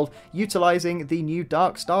 1.12, utilizing the new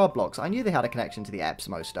Dark Star blocks. I knew they had a connection to the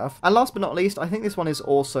Epsimo stuff. And last but not least, I think this one is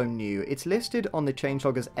also new. It's listed on the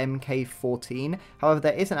changelog as MK14. However,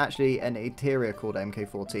 there isn't actually an interior called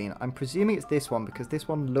MK14. I'm presuming it's this one because this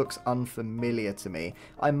one looks unfamiliar to me.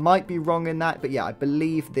 I might be wrong in that, but yeah, I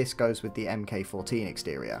believe this goes with the MK14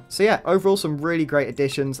 exterior. So yeah, overall some really great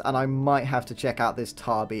additions, and I might have to check out this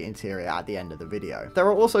TARDIS interior at the end of the video. There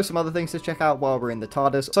are also some other things to check out while we're in the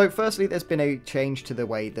TARDIS. So firstly, there's been a change to the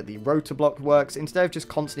way that the rotor block works. Instead of just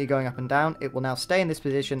constantly going up and down, it will now stay in this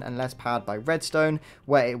position unless powered by redstone,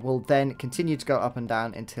 where it will then continue to go up and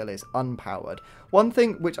down until it's unpowered. One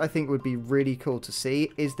thing which I think would be really cool to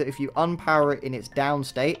see is that if you unpower it in its down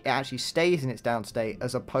state, it actually stays in its down state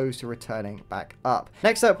as opposed to returning back up.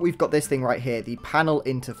 Next up, we've got this thing right here, the panel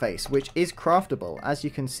interface, which is craftable. As you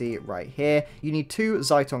can see right here, you need 2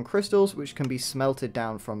 Zyton crystals, which can be smelted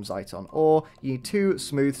down from Zyton ore. You need 2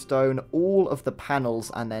 smooth stone, all of the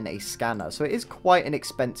panels, and then a scanner. So it is quite an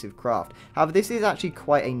expensive craft. However, this is actually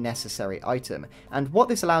quite a necessary item. And what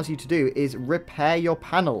this allows you to do is repair your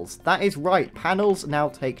panels. That is right, panels now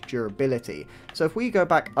take durability. So if we go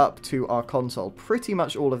back up to our console, pretty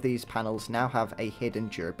much all of these panels now have a hidden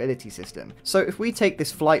durability system. So if we take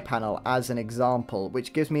this flight panel as an example,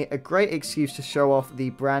 which gives me a great excuse to show off the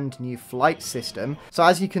brand new flight system. So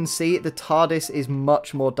as you can see, the TARDIS is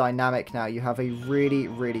much more dynamic now. You have a really,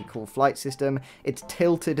 really cool flight system. It's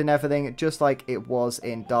tilted and everything, just like it was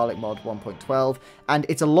in Dalek Mod 1.12, and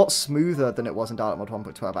it's a lot smoother than it was in Dalek Mod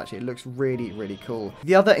 1.12 actually. It looks really, really cool.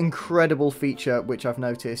 The other incredible feature which I've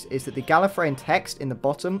noticed is that the Gallifreyan text in the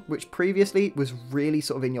bottom, which previously was really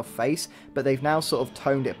sort of in your face, but they've now sort of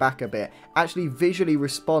toned it back a bit, actually visually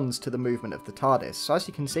responds to the movement of the TARDIS. So as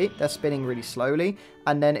you can see, they're spinning really slowly,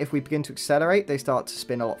 and then if we begin to accelerate, they start to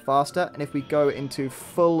spin a lot faster, and if we go into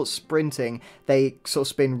full sprinting, they sort of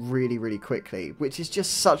spin really, really quickly, which is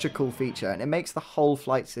just such a cool feature, and it makes the whole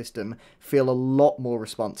flight system feel a lot more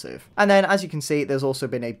responsive. And then, as you can see, there's also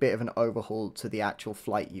been a bit of an overhaul to the actual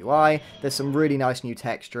flight UI. There's some really nice new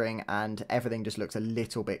texturing, and everything just looks a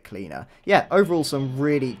little bit cleaner. Yeah, overall some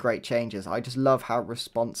really great changes. I just love how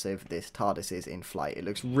responsive this TARDIS is in flight. It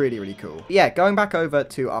looks really, really cool. But yeah, going back over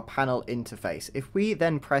to our panel interface, if we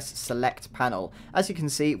then press select panel, as you can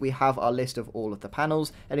see, we have our list of all of the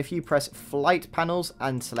panels, and if you press flight panels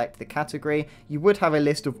and select the category, you would have a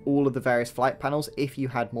list of all of the various flight panels if you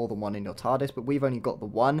had more than one in your TARDIS, but we've only got the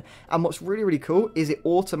one. And what's really, really cool is it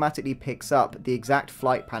automatically picks up the exact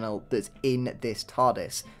flight panel that's in this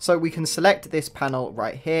TARDIS. So we can select this panel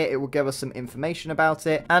right here. It will give us some information about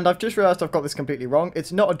it, and I've just realized I've got this completely wrong.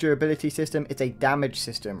 It's not a durability system, it's a damage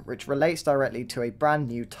system, which relates directly to a brand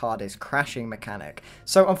new TARDIS crashing mechanic.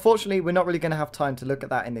 So unfortunately, we're not really going to have time to look at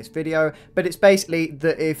that in this video, but it's basically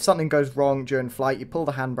that if something goes wrong during flight, you pull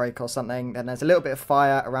the handbrake or something, and there's a little bit of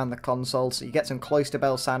fire around the console, so you get some cloister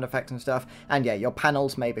bell sound effects and stuff, and yeah, your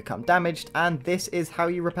panels may become damaged, and this is how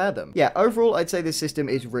you repair them. Yeah, overall, I'd say this system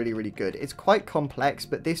is really, really good. It's quite complex,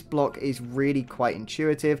 but this block is really quite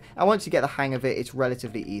intuitive, and once you get the hang of it, it's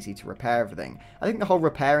relatively easy to repair everything. I think the whole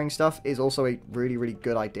repairing stuff is also a really, really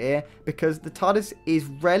good idea, because the TARDIS is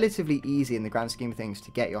relatively easy in the grand scheme of things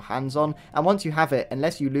to get your hands on, and once you have it,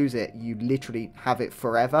 unless you lose it, you literally have it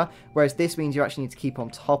forever, whereas this means you actually need to keep on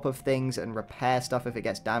top of things and repair stuff if it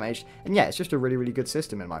gets damaged, and yeah, it's just a really, really good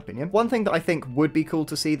system in my opinion. One thing that I think would be cool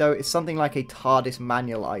to see though is something like a a TARDIS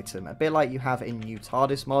manual item, a bit like you have in new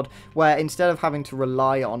TARDIS mod, where instead of having to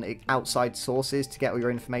rely on outside sources to get all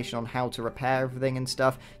your information on how to repair everything and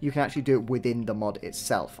stuff, you can actually do it within the mod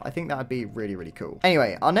itself. I think that would be really, really cool.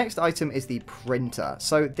 Anyway, our next item is the printer.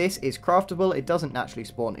 So this is craftable, it doesn't naturally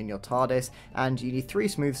spawn in your TARDIS, and you need 3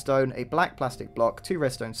 smooth stone, a black plastic block, 2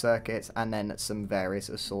 redstone circuits, and then some various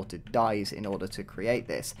assorted dyes in order to create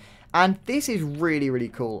this. And this is really, really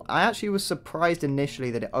cool. I actually was surprised initially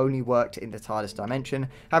that it only worked in the TARDIS dimension.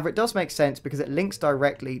 However, it does make sense because it links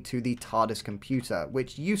directly to the TARDIS computer,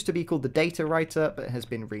 which used to be called the data writer, but has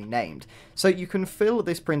been renamed. So you can fill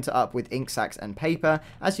this printer up with ink sacs and paper.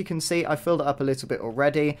 As you can see, I filled it up a little bit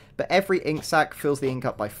already, but every ink sac fills the ink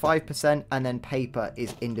up by 5%, and then paper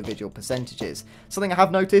is individual percentages. Something I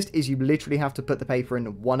have noticed is you literally have to put the paper in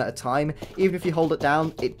one at a time. Even if you hold it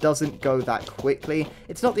down, it doesn't go that quickly.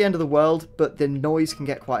 It's not the end of the world, but the noise can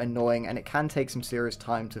get quite annoying, and it can take some serious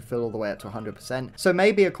time to fill all the way up to 100%. So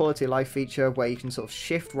maybe a quality of life feature where you can sort of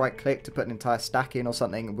shift right click to put an entire stack in or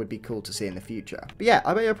something would be cool to see in the future. But yeah,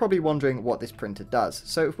 I bet you're probably wondering what this printer does.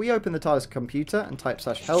 So if we open the TARDIS computer and type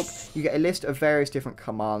 /help, you get a list of various different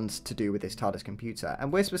commands to do with this TARDIS computer,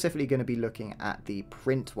 and we're specifically going to be looking at the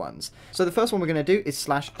print ones. So the first one we're going to do is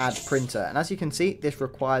 /add printer, and as you can see, this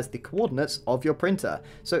requires the coordinates of your printer.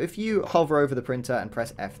 So if you hover over the printer and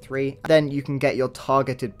press F3, then you can get your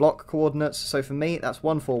targeted block coordinates. So for me, that's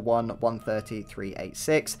 141, 130,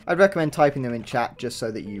 386. I'd recommend typing them in chat just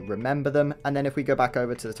so that you remember them. And then if we go back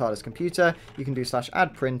over to the TARDIS computer, you can do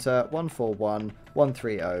 /add printer 141,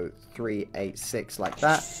 130, 386 like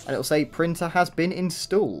that, and it'll say printer has been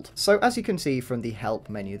installed. So as you can see from the help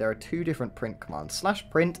menu, there are 2 different print commands,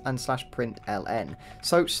 /print and /println.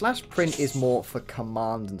 So /print is more for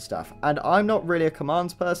commands and stuff, and I'm not really a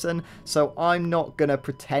commands person, so I'm not gonna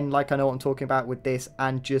pretend like I know what I'm talking about with this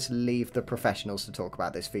and just leave the professionals to talk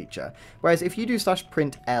about this feature. Whereas if you do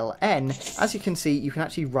 /println, as you can see, you can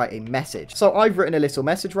actually write a message. So I've written a little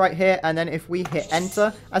message right here, and then if we hit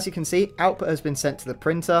enter, as you can see, output has been sent to the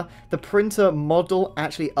printer. The printer model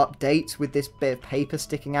actually updates with this bit of paper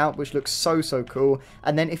sticking out, which looks so cool.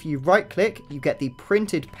 And then if you right click, you get the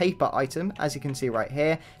printed paper item, as you can see right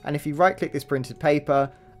here. And if you right click this printed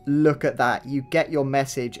paper, look at that, you get your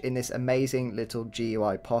message in this amazing little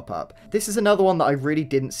GUI pop-up. This is another one that I really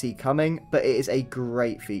didn't see coming, but it is a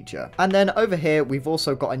great feature. And then over here, we've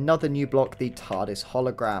also got another new block, the TARDIS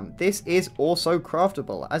hologram. This is also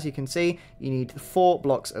craftable. As you can see, you need 4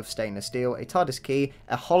 blocks of stainless steel, a TARDIS key,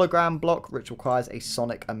 a hologram block, which requires a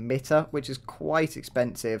sonic emitter, which is quite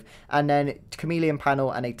expensive, and then chameleon panel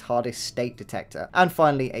and a TARDIS state detector, and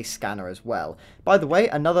finally a scanner as well. By the way,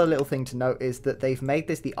 another little thing to note is that they've made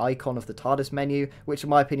this the icon of the TARDIS menu, which in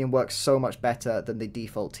my opinion works so much better than the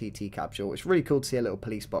default TT capsule. It's really cool to see a little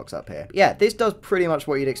police box up here. But yeah, this does pretty much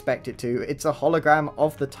what you'd expect it to. It's a hologram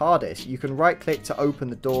of the TARDIS. You can right click to open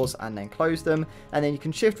the doors and then close them, and then you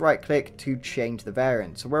can shift right click to change the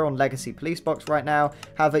variant. So we're on Legacy Police Box right now.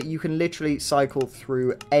 However, you can literally cycle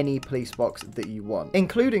through any police box that you want,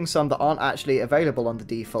 including some that aren't actually available on the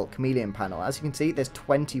default chameleon panel. As you can see, there's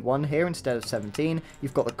 21 here instead of 17.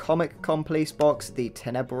 You've got the Comic Con police box, the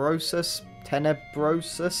Tenebrosus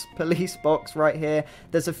police box right here.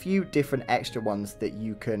 There's a few different extra ones that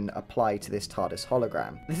you can apply to this TARDIS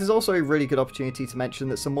hologram. This is also a really good opportunity to mention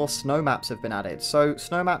that some more snow maps have been added. So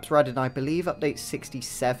snow maps were added in, I believe, update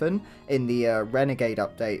 67 in the Renegade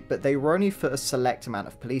update, but they were only for a select amount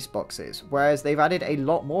of police boxes, whereas they've added a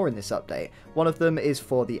lot more in this update. One of them is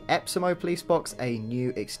for the Epsimo police box, a new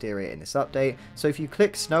exterior in this update. So if you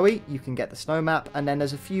click Snowy, you can get the snow map, and then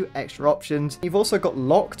there's a few extra options. You've also got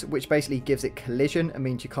Locked, which basically gives it collision and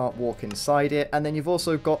means you can't walk inside it, and then you've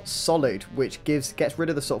also got Solid, which gets rid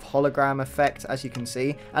of the sort of hologram effect, as you can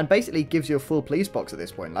see, and basically gives you a full police box at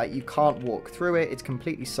this point. Like, you can't walk through it, it's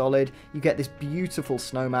completely solid. You get this beautiful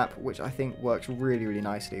snow map, which I think works really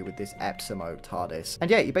nicely with this Epsimo TARDIS. And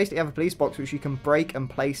yeah, you basically have a police box which you can break and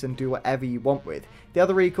place and do whatever you want with. The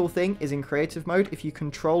other really cool thing is in creative mode, if you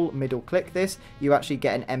control middle click this, you actually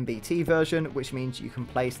get an MBT version, which means you can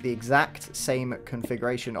place the exact same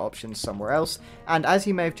configuration options somewhere else. And as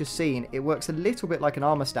you may have just seen, it works a little bit like an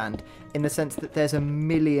armor stand in the sense that there's a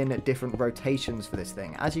million different rotations for this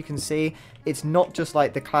thing. As you can see, it's not just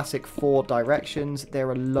like the classic 4 directions, there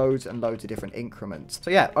are loads and loads of different increments. So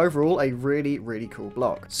yeah, overall a really cool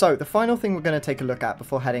block. So the final thing we're going to take a look at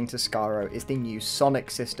before heading to Skaro is the new sonic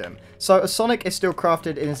system. So a sonic is still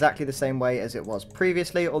crafted in exactly the same way as it was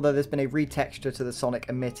previously, although there's been a retexture to the sonic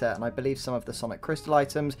emitter and I believe some of the sonic crystal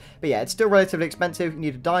items. But yeah, it's still relatively expensive. You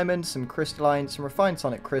need a diamond, some crystalline, some refined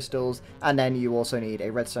sonic crystals, and then you also need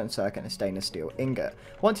a redstone circuit and a stainless steel ingot.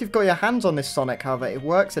 Once you've got your hands on this sonic, however, it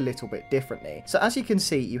works a little bit differently. So as you can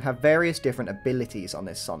see, you have various different abilities on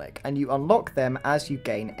this sonic, and you unlock them as you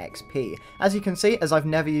gain XP. As you can see, as I've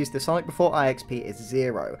never used this sonic before, IXP is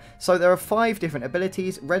 0. So there are 5 different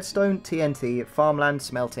abilities: redstone, TNT, farmland,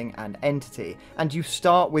 smelting, and entity. And you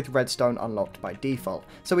start with redstone unlocked by default.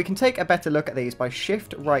 So we can take a better look at these by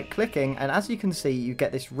shift right clicking, and as you can see, you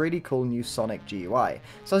get this really cool new sonic GUI.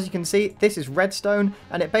 So as you can see, this is redstone,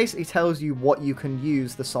 and it basically tells you what you can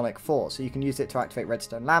use the sonic for. So you can use it to activate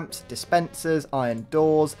redstone lamps, dispensers, iron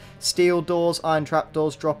doors, steel doors, iron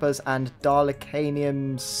trapdoors, droppers, and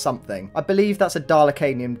Dalekanium something. I believe that's a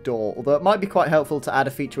Dalekanium door, although it might be quite helpful to add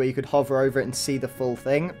a feature where you could hover over it and see the full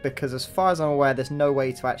thing, because as far as I'm aware, there's no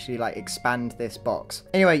way to actually like expand this box.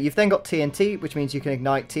 Anyway, you've then got TNT, which means you can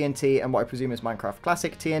ignite TNT and what I presume is Minecraft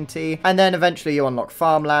Classic TNT, and then eventually you unlock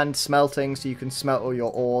farmland, smelting, so you can smelt all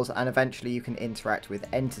your ores, and eventually you can interact with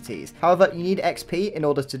entities. However, you need XP in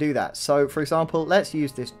order to do that. So for example, let's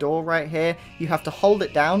use this door right here. You have to hold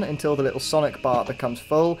it down until the little sonic bar becomes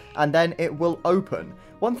full, and then it will open.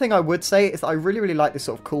 One thing I would say is that I really like this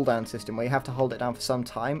sort of cooldown system where you have to hold it down for some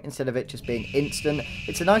time instead of it just being instant.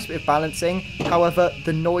 It's a nice bit of balancing. However,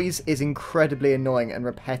 the noise is incredibly annoying and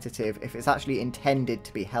repetitive if it's actually intended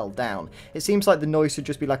to be held down. It seems like the noise should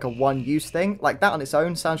just be like a one-use thing. Like that on its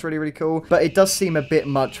own sounds really cool, but it does seem a bit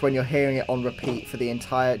much when you're hearing it on repeat for the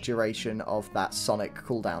entire duration of that sonic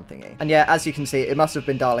cooldown thingy. And yeah, as you can see, it must have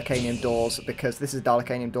been Dalekanium doors because this is a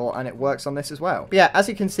Dalekanium door and it works on this as well. But yeah, as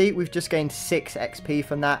you can see, we've just gained 6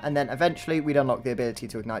 XP from that, and then eventually we'd unlock the ability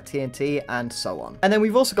to ignite TNT and so on. And then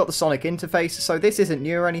we've also got the sonic interface, so this isn't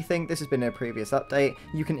new or anything, this has been in a previous update.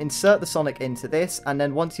 You can insert the sonic into this, and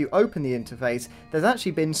then once you open the interface, there's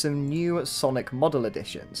actually been some new sonic model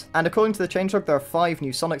additions. And according to the changelog, there are 5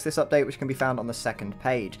 new sonics this update, which can be found on the 2nd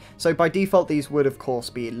page. So by default, these would of course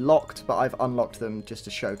be locked, but I've unlocked them just to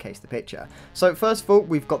showcase the picture. So first of all,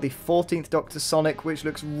 we've got the 14th Doctor Sonic, which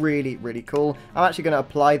looks really cool. I'm actually going to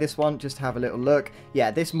apply this one just to have a little look. Yeah,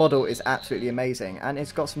 this model is absolutely amazing, and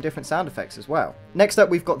it's got some different sound effects as well. Next up,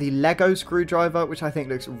 we've got the Lego screwdriver, which I think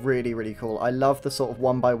looks really cool. I love the sort of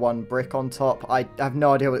 1x1 brick on top. I have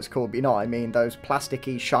no idea what it's called, but you know what I mean, those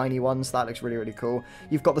plasticky shiny ones. That looks really cool.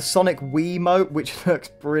 You've got the Sonic Wiimote, which looks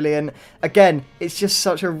brilliant. Again, it's just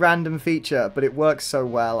such a random feature, but it works so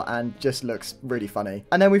well and just looks really funny.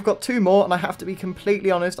 And then we've got 2 more, and I have to be completely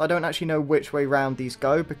honest, I don't actually know which way round these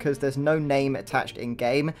go because there's no name attached in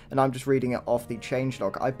game, and I'm just reading it off the changelog.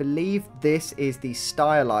 I believe this is the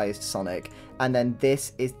stylized Sonic, and then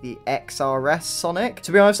this is the XRS Sonic.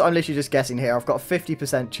 To be honest, I'm literally just guessing here. I've got a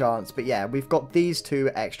 50% chance, but yeah, we've got these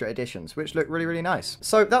 2 extra additions, which look really nice.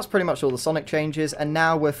 So that's pretty much all the Sonic changes, and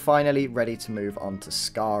now we're finally ready to move on to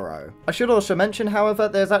Skaro. I should also mention, however,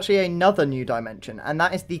 there's actually another new dimension, and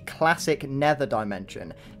that is the classic Nether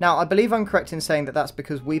dimension. Now, I believe I'm correct in saying that that's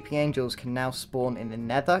because Weeping Angels can now spawn in the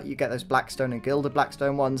Nether. You get those Blackstone and Gilded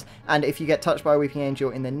Blackstone ones, and if you get touched by a Weeping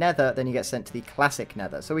Angel in the Nether, then you get sent to the classic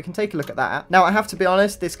Nether. So we can take a look at that. Now, I have to be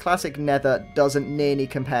honest, this classic Nether doesn't nearly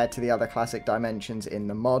compare to the other classic dimensions in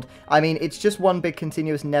the mod. I mean, it's just one big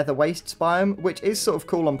continuous Nether wastes biome, which is sort of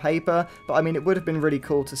cool on paper, but I mean, it would have been really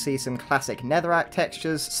cool to see some classic Netherrack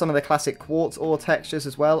textures, some of the classic quartz ore textures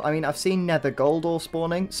as well. I mean, I've seen Nether gold ore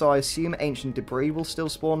spawning, so I assume ancient debris will still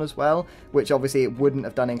spawn as well, which obviously it wouldn't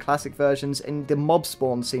have done in classic versions, and the mob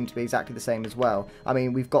spawns seem to be exactly the same as well. I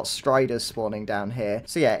mean, we've got Striders spawning down here.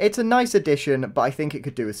 So yeah, it's a nice addition, but I think it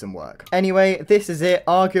could do with some work. Anyway, this is it.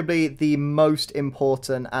 Arguably the most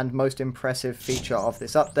important and most impressive feature of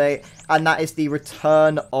this update, and that is the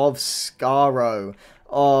return of Skaro.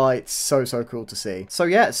 Oh, it's so cool to see. So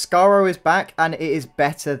yeah, Skaro is back, and it is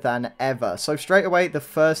better than ever. So straight away, the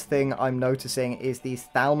first thing I'm noticing is these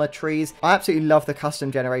Thalma trees. I absolutely love the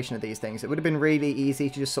custom generation of these things. It would have been really easy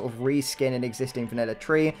to just sort of reskin an existing vanilla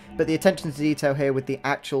tree, but the attention to detail here with the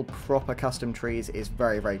actual proper custom trees is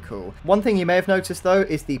very cool. One thing you may have noticed though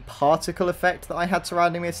is the particle effect that I had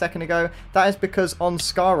surrounding me a second ago. That is because on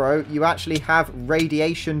Skaro, you actually have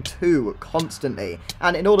radiation 2 constantly,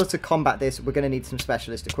 and in order to combat this, we're going to need some special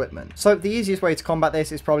equipment. So the easiest way to combat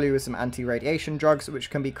this is probably with some anti-radiation drugs, which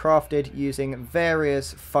can be crafted using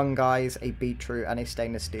various fungi, a beetroot, and a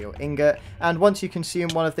stainless steel ingot. And once you consume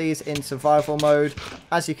one of these in survival mode,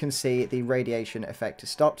 as you can see, the radiation effect is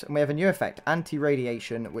stopped, and we have a new effect,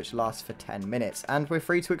 anti-radiation, which lasts for 10 minutes, and we're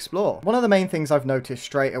free to explore. One of the main things I've noticed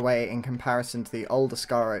straight away in comparison to the older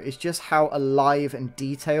Skaro is just how alive and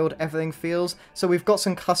detailed everything feels. So we've got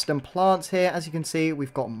some custom plants here, as you can see.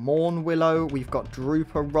 We've got Morn Willow, we've got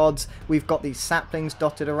grouper rods. We've got these saplings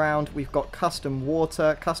dotted around. We've got custom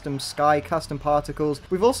water, custom sky, custom particles.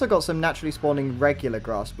 We've also got some naturally spawning regular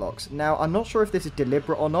grass blocks. Now, I'm not sure if this is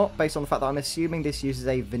deliberate or not, based on the fact that I'm assuming this uses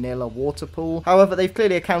a vanilla water pool. However, they've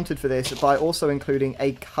clearly accounted for this by also including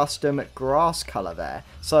a custom grass color there.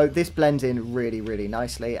 So this blends in really, really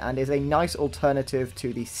nicely and is a nice alternative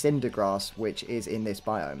to the cinder grass, which is in this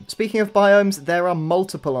biome. Speaking of biomes, there are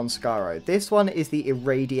multiple on Skaro. This one is the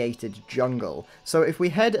irradiated jungle. So if we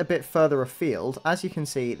head a bit further afield, as you can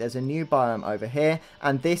see, there's a new biome over here,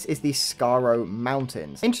 and this is the Skaro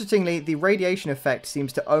Mountains. Interestingly, the radiation effect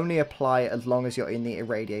seems to only apply as long as you're in the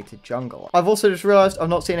irradiated jungle. I've also just realized I've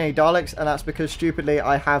not seen any Daleks, and that's because stupidly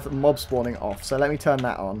I have mob spawning off. So let me turn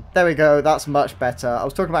that on. There we go. That's much better. I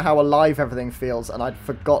was talking about how alive everything feels, and I'd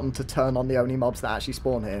forgotten to turn on the only mobs that actually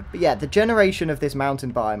spawn here. But yeah, the generation of this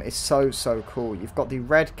mountain biome is so cool. You've got the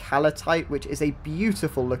red calotite, which is a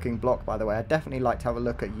beautiful looking block, by the way. I'd definitely like to have a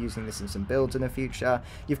look at using this in some builds in the future.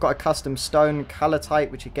 You've got a custom stone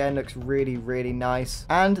calotite, which again looks really, really nice.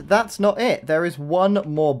 And that's not it. There is one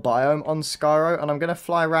more biome on Skaro, and I'm going to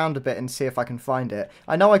fly around a bit and see if I can find it.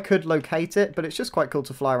 I know I could locate it, but it's just quite cool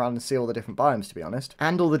to fly around and see all the different biomes, to be honest.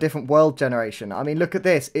 And all the different world generation. I mean, look at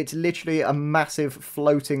this. It's literally a massive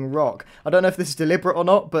floating rock. I don't know if this is deliberate or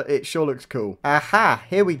not, but it sure looks cool. Aha,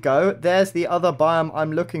 here we go. There's the other biome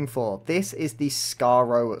I'm looking for. This is the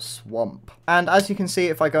Skaro Swamp. And as you can see,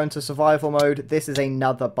 if I go into survival mode, this is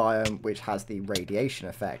another biome which has the radiation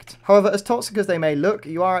effect. However, as toxic as they may look,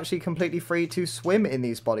 you are actually completely free to swim in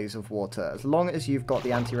these bodies of water, as long as you've got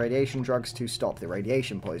the anti-radiation drugs to stop the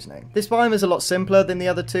radiation poisoning. This biome is a lot simpler than the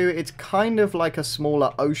other two. It's kind of like a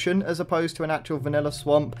smaller ocean as opposed to an actual vanilla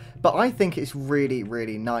swamp, but I think it's really,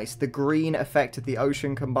 really nice. The green effect of the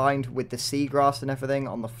ocean combined with the seagrass and everything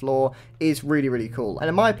on the floor is really, really cool. And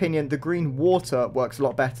in my opinion, the green water works a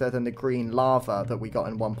lot better than the green lava that we got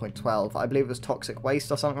in 1.12. I believe it was toxic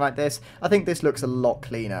waste or something like this. I think this looks a lot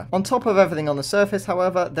cleaner. On top of everything on the surface,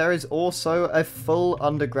 however, there is also a full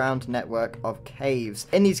underground network of caves.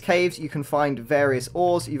 In these caves, you can find various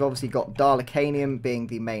ores. You've obviously got Dalekanium being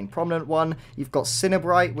the main prominent one. You've got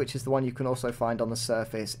Cinnabrite, which is the one you can also find on the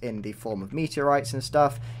surface in the form of meteorites and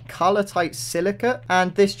stuff. Calotite silicate,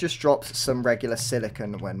 and this just drops some regular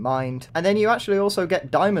silicon when mined. And then you actually also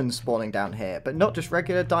get diamonds spawning down here, but not just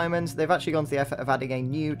regular diamonds. They've actually gone to the effort of adding a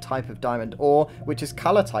new type of diamond ore, which is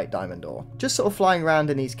calotite diamond ore. Just sort of flying around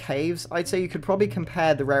in these caves, I'd say you could probably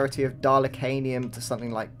compare the rarity of Dalekanium to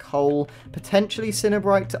something like coal, potentially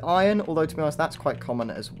Cinnabrite to iron, although to be honest, that's quite common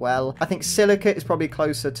as well. I think silicate is probably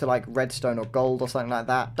closer to like redstone or gold or something like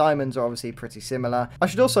that. Diamonds are obviously pretty similar. I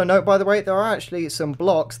should also note, by the way, there are actually some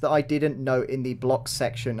blocks that I didn't note in the blocks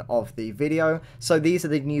section of the video. So these are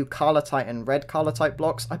the new calotite and red calotite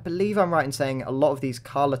blocks. I believe I'm right in saying a lot of these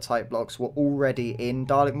calotite blocks were already in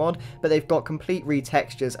Dalek Mod, but they've got complete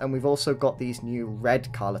retextures, and we've also got these new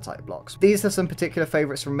red calotite blocks. These are some particular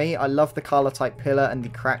favorites from me. I love the calotite pillar and the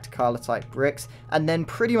cracked calotite bricks, and then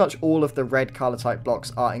pretty much all of the red calotite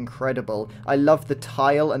blocks are incredible. I love the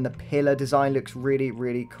tile, and the pillar design looks really,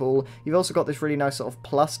 really cool. You've also got this really nice sort of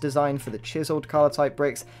plus design for the chiseled calotite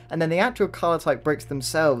bricks, and then the actual calotite bricks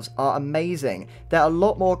themselves are amazing. They're a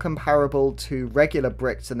lot more comparable to regular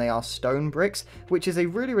bricks than they are stone bricks, which is a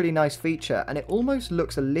really, really nice feature, and it almost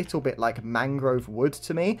looks a little bit like mangrove wood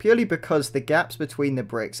to me, purely because the gaps between the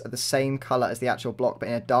bricks are the same color as the actual block, but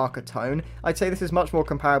in a darker tone. I'd say this is much more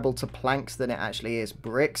comparable to planks than it actually is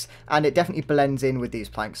bricks, and it definitely blends in with these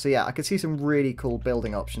planks. So yeah, I could see some really cool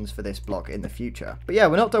building options for this block in the future. But yeah,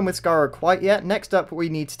 we're not done with Skaro quite yet. Next up, we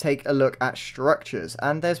need to take a look at structures,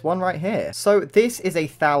 and there's one right here. So this is a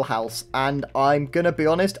Thal house, and I'm gonna be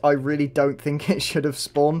honest, I really don't think it should have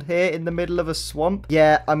spawned here in the middle of a swamp.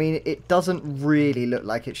 Yeah, I mean, it doesn't really look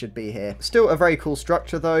like it should be here. Still a very cool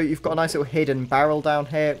structure though. You've got a nice little hidden barrel down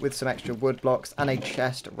here with some extra wood blocks and a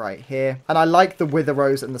chest right here. And I like the wither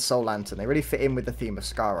rose and the soul lantern. They really fit in with the theme of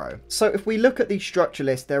Skaro. So if we look at the structure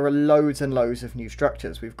list, there are loads and loads of new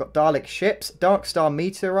structures. We've got Dalek ships, Dark Star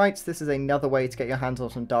meteorites. This is another way to get your hands on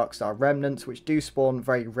some Dark Star remnants, which do spawn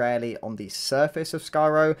very rarely on the surface of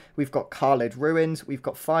Skaro. We've got Khalid ruins. We've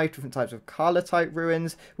got 5 different types of Calotite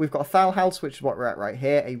ruins. We've got a Thal house, which is what we're at right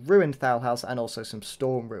here, a ruined Thal house, and also some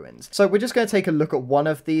storm ruins. So we're just going to take a look at one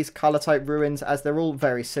of these Calotite ruins, as they're all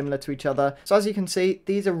very similar to each other. So as you can see,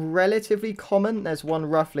 these are relatively common. There's one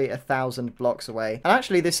roughly 1,000 blocks away. And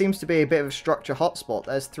actually, this seems to be a bit of a structure hotspot.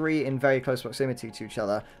 There's 3 in very close proximity to each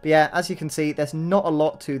other. But yeah, as you can see, there's not a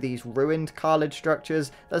lot to these ruined Khalid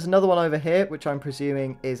structures. There's another one over here, which I'm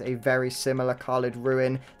presuming is a very similar Khalid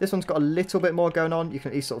ruin. This one's got a little bit more going on. You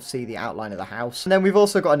can at least sort of see the outline of the house. And then we've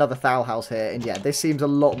also got another Thal house here. And yeah, this seems a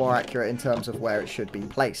lot more accurate accurate in terms of where it should be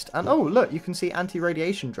placed. And oh, look, you can see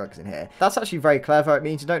anti-radiation drugs in here. That's actually very clever. It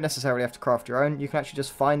means you don't necessarily have to craft your own. You can actually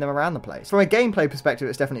just find them around the place. From a gameplay perspective,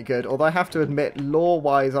 it's definitely good, although I have to admit,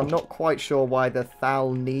 lore-wise, I'm not quite sure why the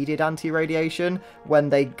Thal needed anti-radiation when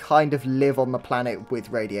they kind of live on the planet with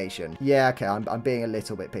radiation. Yeah, okay, I'm being a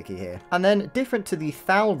little bit picky here. And then, different to the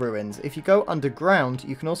Thal ruins, if you go underground,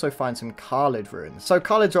 you can also find some Khalid ruins. So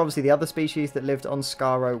Khalids are obviously the other species that lived on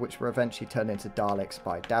Skaro, which were eventually turned into Daleks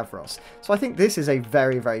by Davros. So I think this is a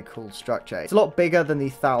very, very cool structure. It's a lot bigger than the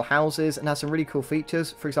Thal houses and has some really cool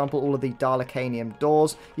features. For example, all of the Dalekanium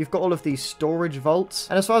doors. You've got all of these storage vaults.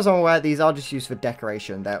 And as far as I'm aware, these are just used for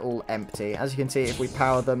decoration. They're all empty. As you can see, if we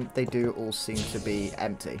power them, they do all seem to be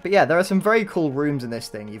empty. But yeah, there are some very cool rooms in this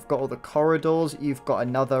thing. You've got all the corridors. You've got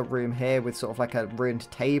another room here with sort of like a ruined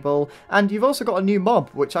table. And you've also got a new mob,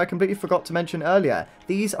 which I completely forgot to mention earlier.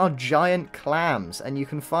 These are giant clams, and you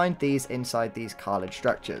can find these inside these Khalid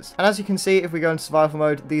structures. And as you can see, if we go into survival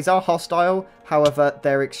mode, these are hostile. However,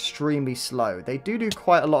 they're extremely slow. They do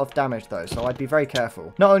quite a lot of damage though, so I'd be very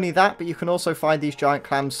careful. Not only that, but you can also find these giant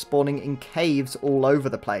clams spawning in caves all over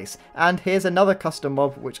the place. And here's another custom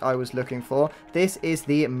mob which I was looking for. This is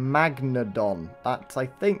the Magnodon. I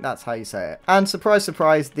think that's how you say it. And surprise,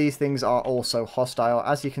 surprise, these things are also hostile.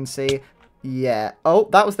 As you can see, yeah. Oh,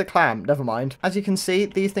 that was the clam. Never mind. As you can see,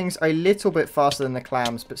 these things are a little bit faster than the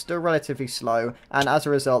clams, but still relatively slow. And as a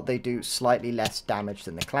result, they do slightly less damage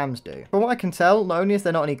than the clams do. From what I can tell, not only is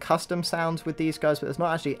there not any custom sounds with these guys, but there's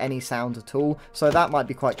not actually any sounds at all. So that might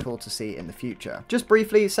be quite cool to see in the future. Just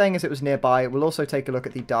briefly, saying as it was nearby, we'll also take a look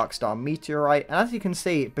at the Dark Star meteorite. And as you can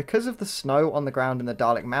see, because of the snow on the ground in the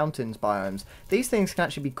Dalek Mountains biomes, these things can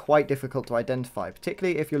actually be quite difficult to identify,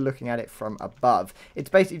 particularly if you're looking at it from above. It's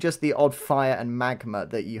basically just the odd fire and magma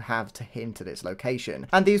that you have to hint at its location.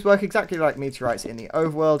 And these work exactly like meteorites in the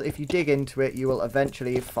overworld. If you dig into it, you will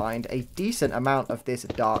eventually find a decent amount of this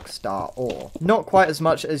dark star ore. Not quite as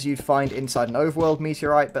much as you'd find inside an overworld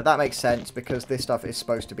meteorite, but that makes sense because this stuff is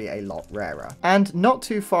supposed to be a lot rarer. And not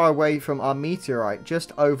too far away from our meteorite,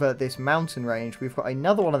 just over this mountain range, we've got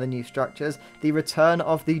another one of the new structures, the return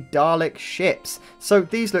of the Dalek ships. So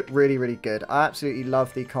these look really, really good. I absolutely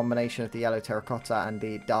love the combination of the yellow terracotta and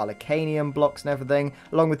the Dalekanium blocks and everything,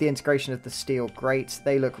 along with the integration of the steel grates.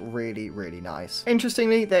 They look really, really nice.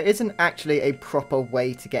 Interestingly, there isn't actually a proper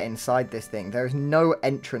way to get inside this thing. There is no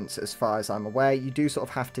entrance as far as I'm aware. You do sort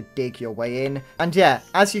of have to dig your way in. And yeah,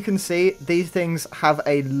 as you can see, these things have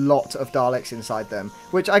a lot of Daleks inside them,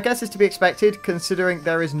 which I guess is to be expected considering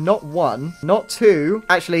there is not one, not two.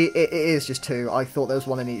 Actually, it is just two. I thought there was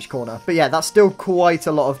one in each corner. But yeah, that's still quite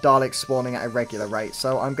a lot of Daleks spawning at a regular rate,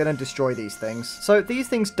 so I'm going to destroy these things. So these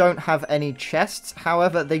things don't have any chests,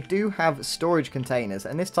 however they do have storage containers,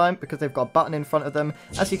 and this time, because they've got a button in front of them,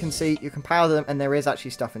 as you can see, you can power them and there is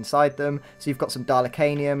actually stuff inside them. So you've got some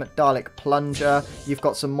Dalekanium, Dalek plunger, you've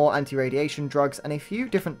got some more anti-radiation drugs and a few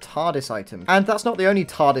different TARDIS items. And that's not the only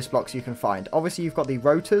TARDIS blocks you can find. Obviously you've got the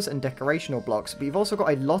rotors and decorational blocks, but you've also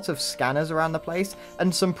got a lot of scanners around the place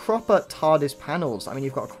and some proper TARDIS panels. I mean,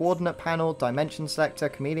 you've got a coordinate panel, dimension selector,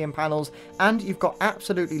 chameleon panels, and you've got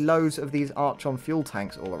absolutely loads of these Archon fuel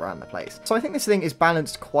tanks all around the place. So I think this thing is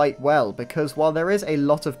balanced quite well, because while there is a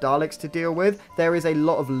lot of Daleks to deal with, there is a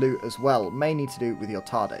lot of loot as well, mainly to do with your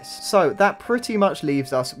TARDIS. So that pretty much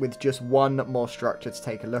leaves us with just one more structure to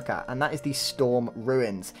take a look at, and that is the Storm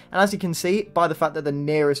Ruins. And as you can see, by the fact that the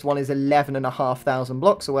nearest one is 11,500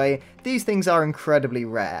 blocks away, these things are incredibly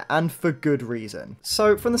rare, and for good reason.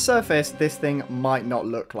 So from the surface, this thing might not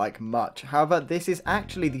look like much. However, this is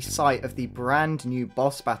actually the site of the brand new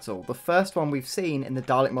boss battle, the first one we've seen in the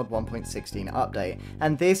Dalek Mod 1.16 update,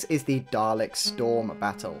 and this is the Dalek Storm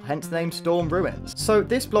battle, hence the name Storm Ruins. So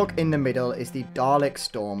this block in the middle is the Dalek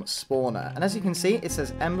Storm spawner, and as you can see, it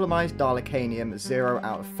says emblemized Dalekanium 0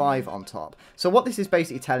 out of 5 on top. So what this is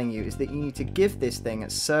basically telling you is that you need to give this thing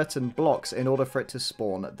certain blocks in order for it to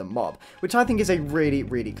spawn the mob, which I think is a really,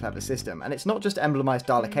 really clever system. And it's not just emblemized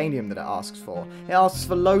Dalekanium that it asks for, it asks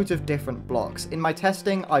for loads of different blocks. In my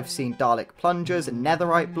testing, I've seen Dalek plungers,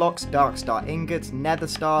 netherite blocks, dark star ingots, nether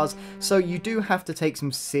stars, so you do have to take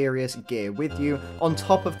some serious gear with you, on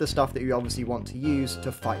top of the stuff that you obviously want to use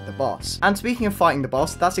to fight the boss. And speaking of fighting the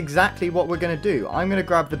boss, that's exactly what we're going to do. I'm going to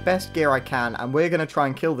grab the best gear I can, and we're going to try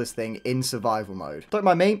and kill this thing in survival mode. Don't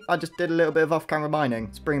mind me, I just did a little bit of off-camera mining.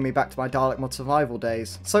 It's bringing me back to my Dalek Mod survival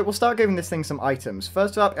days. So we'll start giving this thing some items.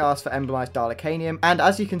 First up, it asks for emblemized Dalekanium, and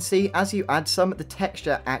as you can see, as you add some, the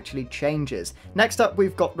texture actually changes. Next up,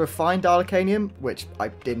 we've got refined Dalekanium, which I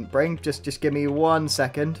didn't bring. Just give me 1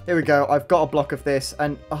 second. Here we go. I've got a block of this,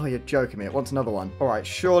 and oh, you're joking me. It wants another one. All right,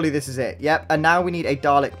 surely this is it. Yep, and now we need a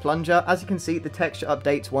Dalek plunger. As you can see, the texture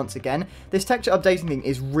updates once again. This texture updating thing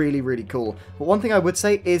is really, really cool. But one thing I would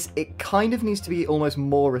say is it kind of needs to be almost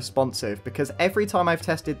more responsive, because every time I've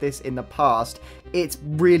tested this in the past, it's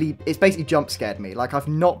basically jump scared me. Like, I've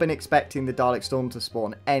not been expecting the Dalek Storm to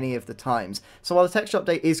spawn any of the times. So while the texture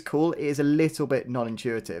update is cool, it is a little bit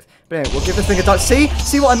non-intuitive. But anyway, we'll give this thing a touch. See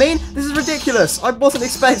what I mean? This is ridiculous. I wasn't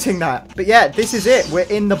expecting that. But yeah, this is it. We're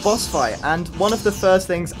in the boss fight. And one of the first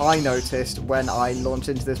things I noticed when I launched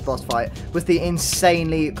into this boss fight was the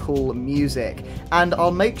insanely cool music. And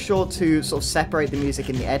I'll make sure to sort of separate the music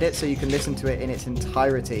in the edit so you can listen to it in its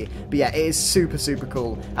entirety. But yeah, it is super, super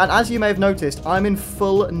cool. And as you may have noticed, I'm in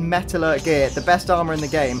full metaler gear, the best armor in the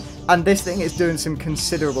game, and this thing is doing some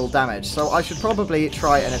considerable damage, so I should probably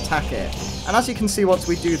try and attack it. And as you can see, once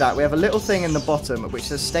we do that, we have a little thing in the bottom which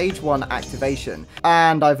says stage 1 activation,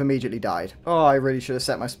 and I've immediately died. Oh, I really should have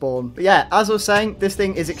set my spawn. But yeah, as I was saying, this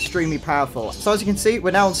thing is extremely powerful. So as you can see,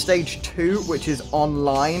 we're now on stage 2, which is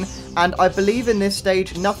online, and I believe in this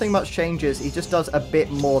stage nothing much changes, he just does a bit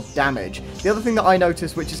more damage. The other thing that I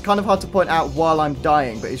noticed, which is kind of hard to point out while I'm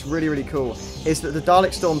dying, but it's really, really cool, is that the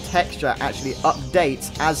Dalek Storm texture actually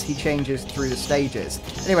updates as he changes through the stages.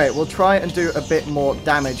 Anyway, we'll try and do a bit more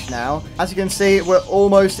damage now. As you can see, we're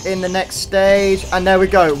almost in the next stage, and there we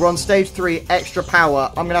go. We're on stage 3, extra power.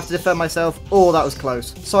 I'm gonna have to defend myself. Oh, that was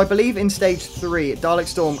close. So I believe in stage 3, Dalek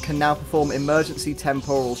Storm can now perform emergency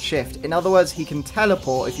temporal shift. In other words, he can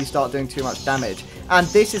teleport if you start doing too much damage. And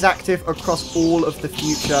this is active across all of the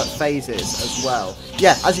future phases as well.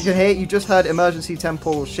 Yeah, as you can hear, you just heard emergency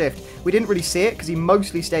temporal shift. We didn't really see it because he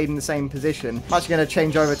mostly stayed in the same position. I'm actually going to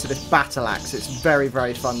change over to this battle axe. It's very,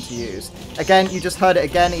 very fun to use. Again, you just heard it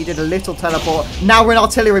again. He did a little teleport. Now we're in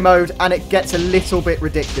artillery mode and it gets a little bit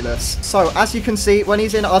ridiculous. So as you can see, when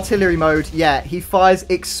he's in artillery mode, yeah, he fires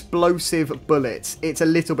explosive bullets. It's a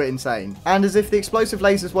little bit insane. And as if the explosive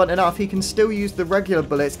lasers weren't enough, he can still use the regular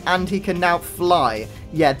bullets and he can now fly.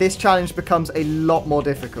 Yeah, this challenge becomes a lot more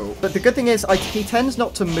difficult. But the good thing is, he tends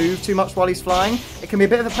not to move too much while he's flying. It can be a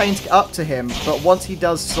bit of a pain to get up to him, but once he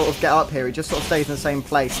does sort of get up here, he just sort of stays in the same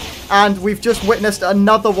place. And we've just witnessed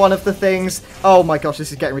another one of the things. Oh my gosh,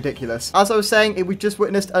 this is getting ridiculous. As I was saying, we've just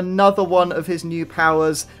witnessed another one of his new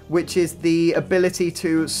powers, which is the ability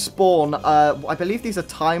to spawn, I believe these are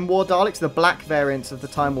Time War Daleks, the black variants of the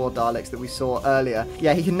Time War Daleks that we saw earlier.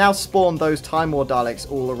 Yeah, he can now spawn those Time War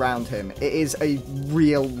Daleks all around him. It is a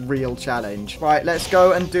real challenge. Right, let's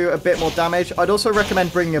go and do a bit more damage. I'd also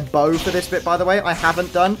recommend bringing a bow for this bit, by the way. I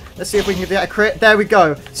haven't done. Let's see if we can get a crit. There we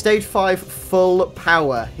go. Stage 5, full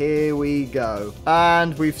power. Here we go.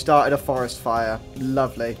 And we've started a forest fire.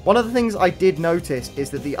 Lovely. One of the things I did notice is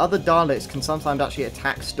that the other Daleks can sometimes actually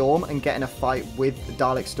attack Storm and get in a fight with the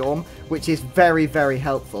Dalek Storm, which is very, very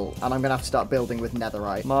helpful. And I'm going to have to start building with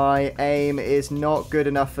netherite. My aim is not good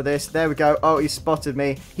enough for this. There we go. Oh, he spotted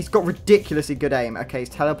me. He's got ridiculously good aim. Okay, he's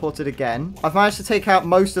teleported again. I've managed to take out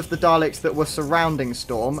most of the Daleks that were surrounding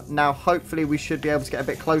Storm. Now, hopefully, we should be able to get a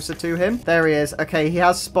bit closer to him. There he is. Okay, he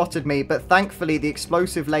has spotted me, but thankfully, the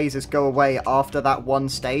explosive lasers go away after that one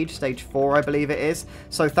stage. Stage 4, I believe it is.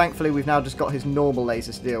 So, thankfully, we've now just got his normal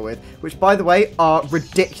lasers to deal with, which, by the way, are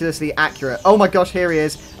ridiculously accurate. Oh my gosh, here he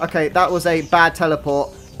is. Okay, that was a bad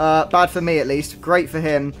teleport. Bad for me, at least. Great for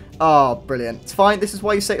him. Oh, brilliant. It's fine. This is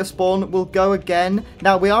why you set your spawn. We'll go again.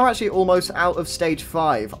 Now, we are actually almost out of stage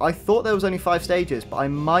 5. I thought there was only 5 stages, but I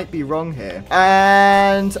might be wrong here.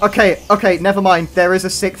 And, okay, never mind. There is a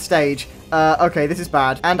 6th stage. Okay, this is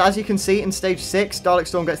bad. And as you can see, in stage 6, Dalek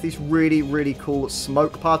Storm gets these really cool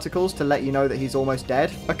smoke particles to let you know that he's almost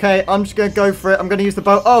dead. Okay, I'm just going to go for it. I'm going to use the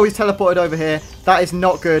bow. Oh, he's teleported over here. That is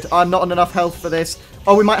not good. I'm not on enough health for this.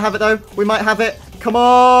 Oh, we might have it, though. We might have it. Come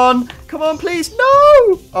on. Come on, please.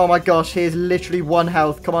 No. Oh, my gosh. He is literally 1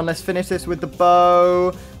 health. Come on, let's finish this with the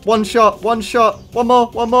bow. One shot. One shot. One more.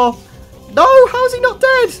 One more. No, how is he not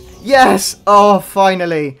dead? Yes. Oh,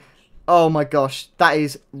 finally. Oh my gosh, that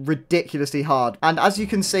is ridiculously hard. And as you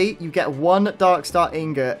can see, you get 1 Dark Star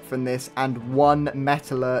ingot from this and 1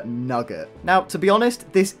 Metaler nugget. Now, to be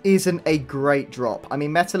honest, this isn't a great drop. I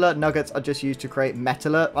mean, Metaler nuggets are just used to create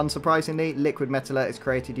Metaler, unsurprisingly. Liquid Metaler is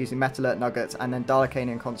created using Metaler nuggets and then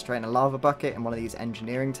Dalekanian concentrate in a lava bucket in one of these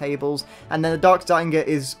engineering tables. And then the Dark Star ingot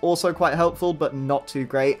is also quite helpful, but not too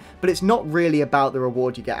great. But it's not really about the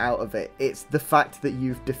reward you get out of it. It's the fact that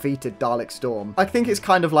you've defeated Dalek Storm. I think it's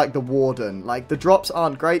kind of like the war Warden. Like, the drops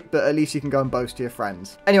aren't great, but at least you can go and boast to your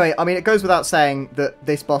friends. Anyway, I mean, it goes without saying that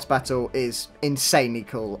this boss battle is insanely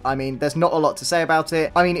cool. I mean, there's not a lot to say about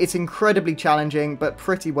it. I mean, it's incredibly challenging, but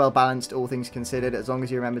pretty well balanced, all things considered, as long as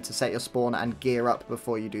you remember to set your spawn and gear up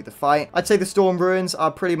before you do the fight. I'd say the Storm Ruins are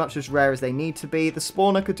pretty much as rare as they need to be. The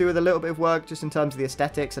spawner could do with a little bit of work just in terms of the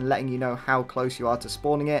aesthetics and letting you know how close you are to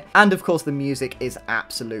spawning it. And of course, the music is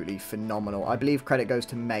absolutely phenomenal. I believe credit goes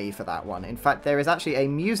to May for that one. In fact, there is actually a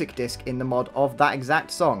music disc in the mod of that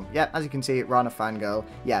exact song. Yeah, as you can see, Rana Fangirl.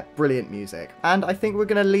 Yeah, brilliant music. And I think we're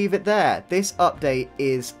going to leave it there. This update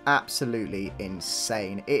is absolutely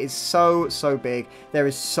insane. It is so big. There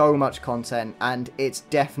is so much content, and it's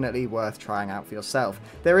definitely worth trying out for yourself.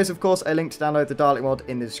 There is, of course, a link to download the Dalek mod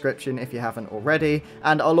in the description if you haven't already,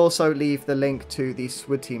 and I'll also leave the link to the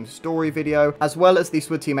Sword Team story video, as well as the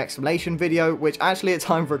Sword Team explanation video, which actually at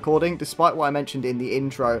time of recording, despite what I mentioned in the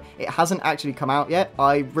intro, it hasn't actually come out yet.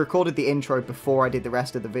 I recorded the intro before I did the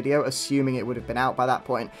rest of the video, assuming it would have been out by that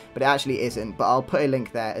point, but it actually isn't, but I'll put a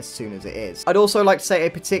link there as soon as it is. I'd also like to say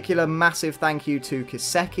a particular massive thank you to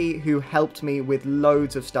Kiseki, who helped me with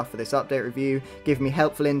loads of stuff for this update review, give me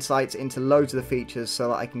helpful insights into loads of the features so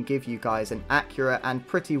that I can give you guys an accurate and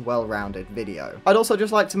pretty well-rounded video. I'd also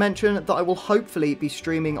just like to mention that I will hopefully be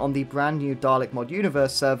streaming on the brand new Dalek Mod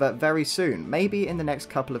Universe server very soon, maybe in the next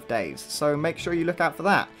couple of days, so make sure you look out for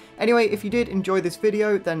that. Anyway, if you did enjoy this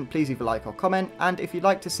video, then please leave a like or comment, and if you'd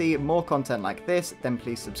like to see more content like this, then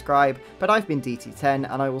please subscribe. But I've been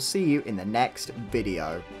DT10, and I will see you in the next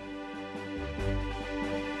video.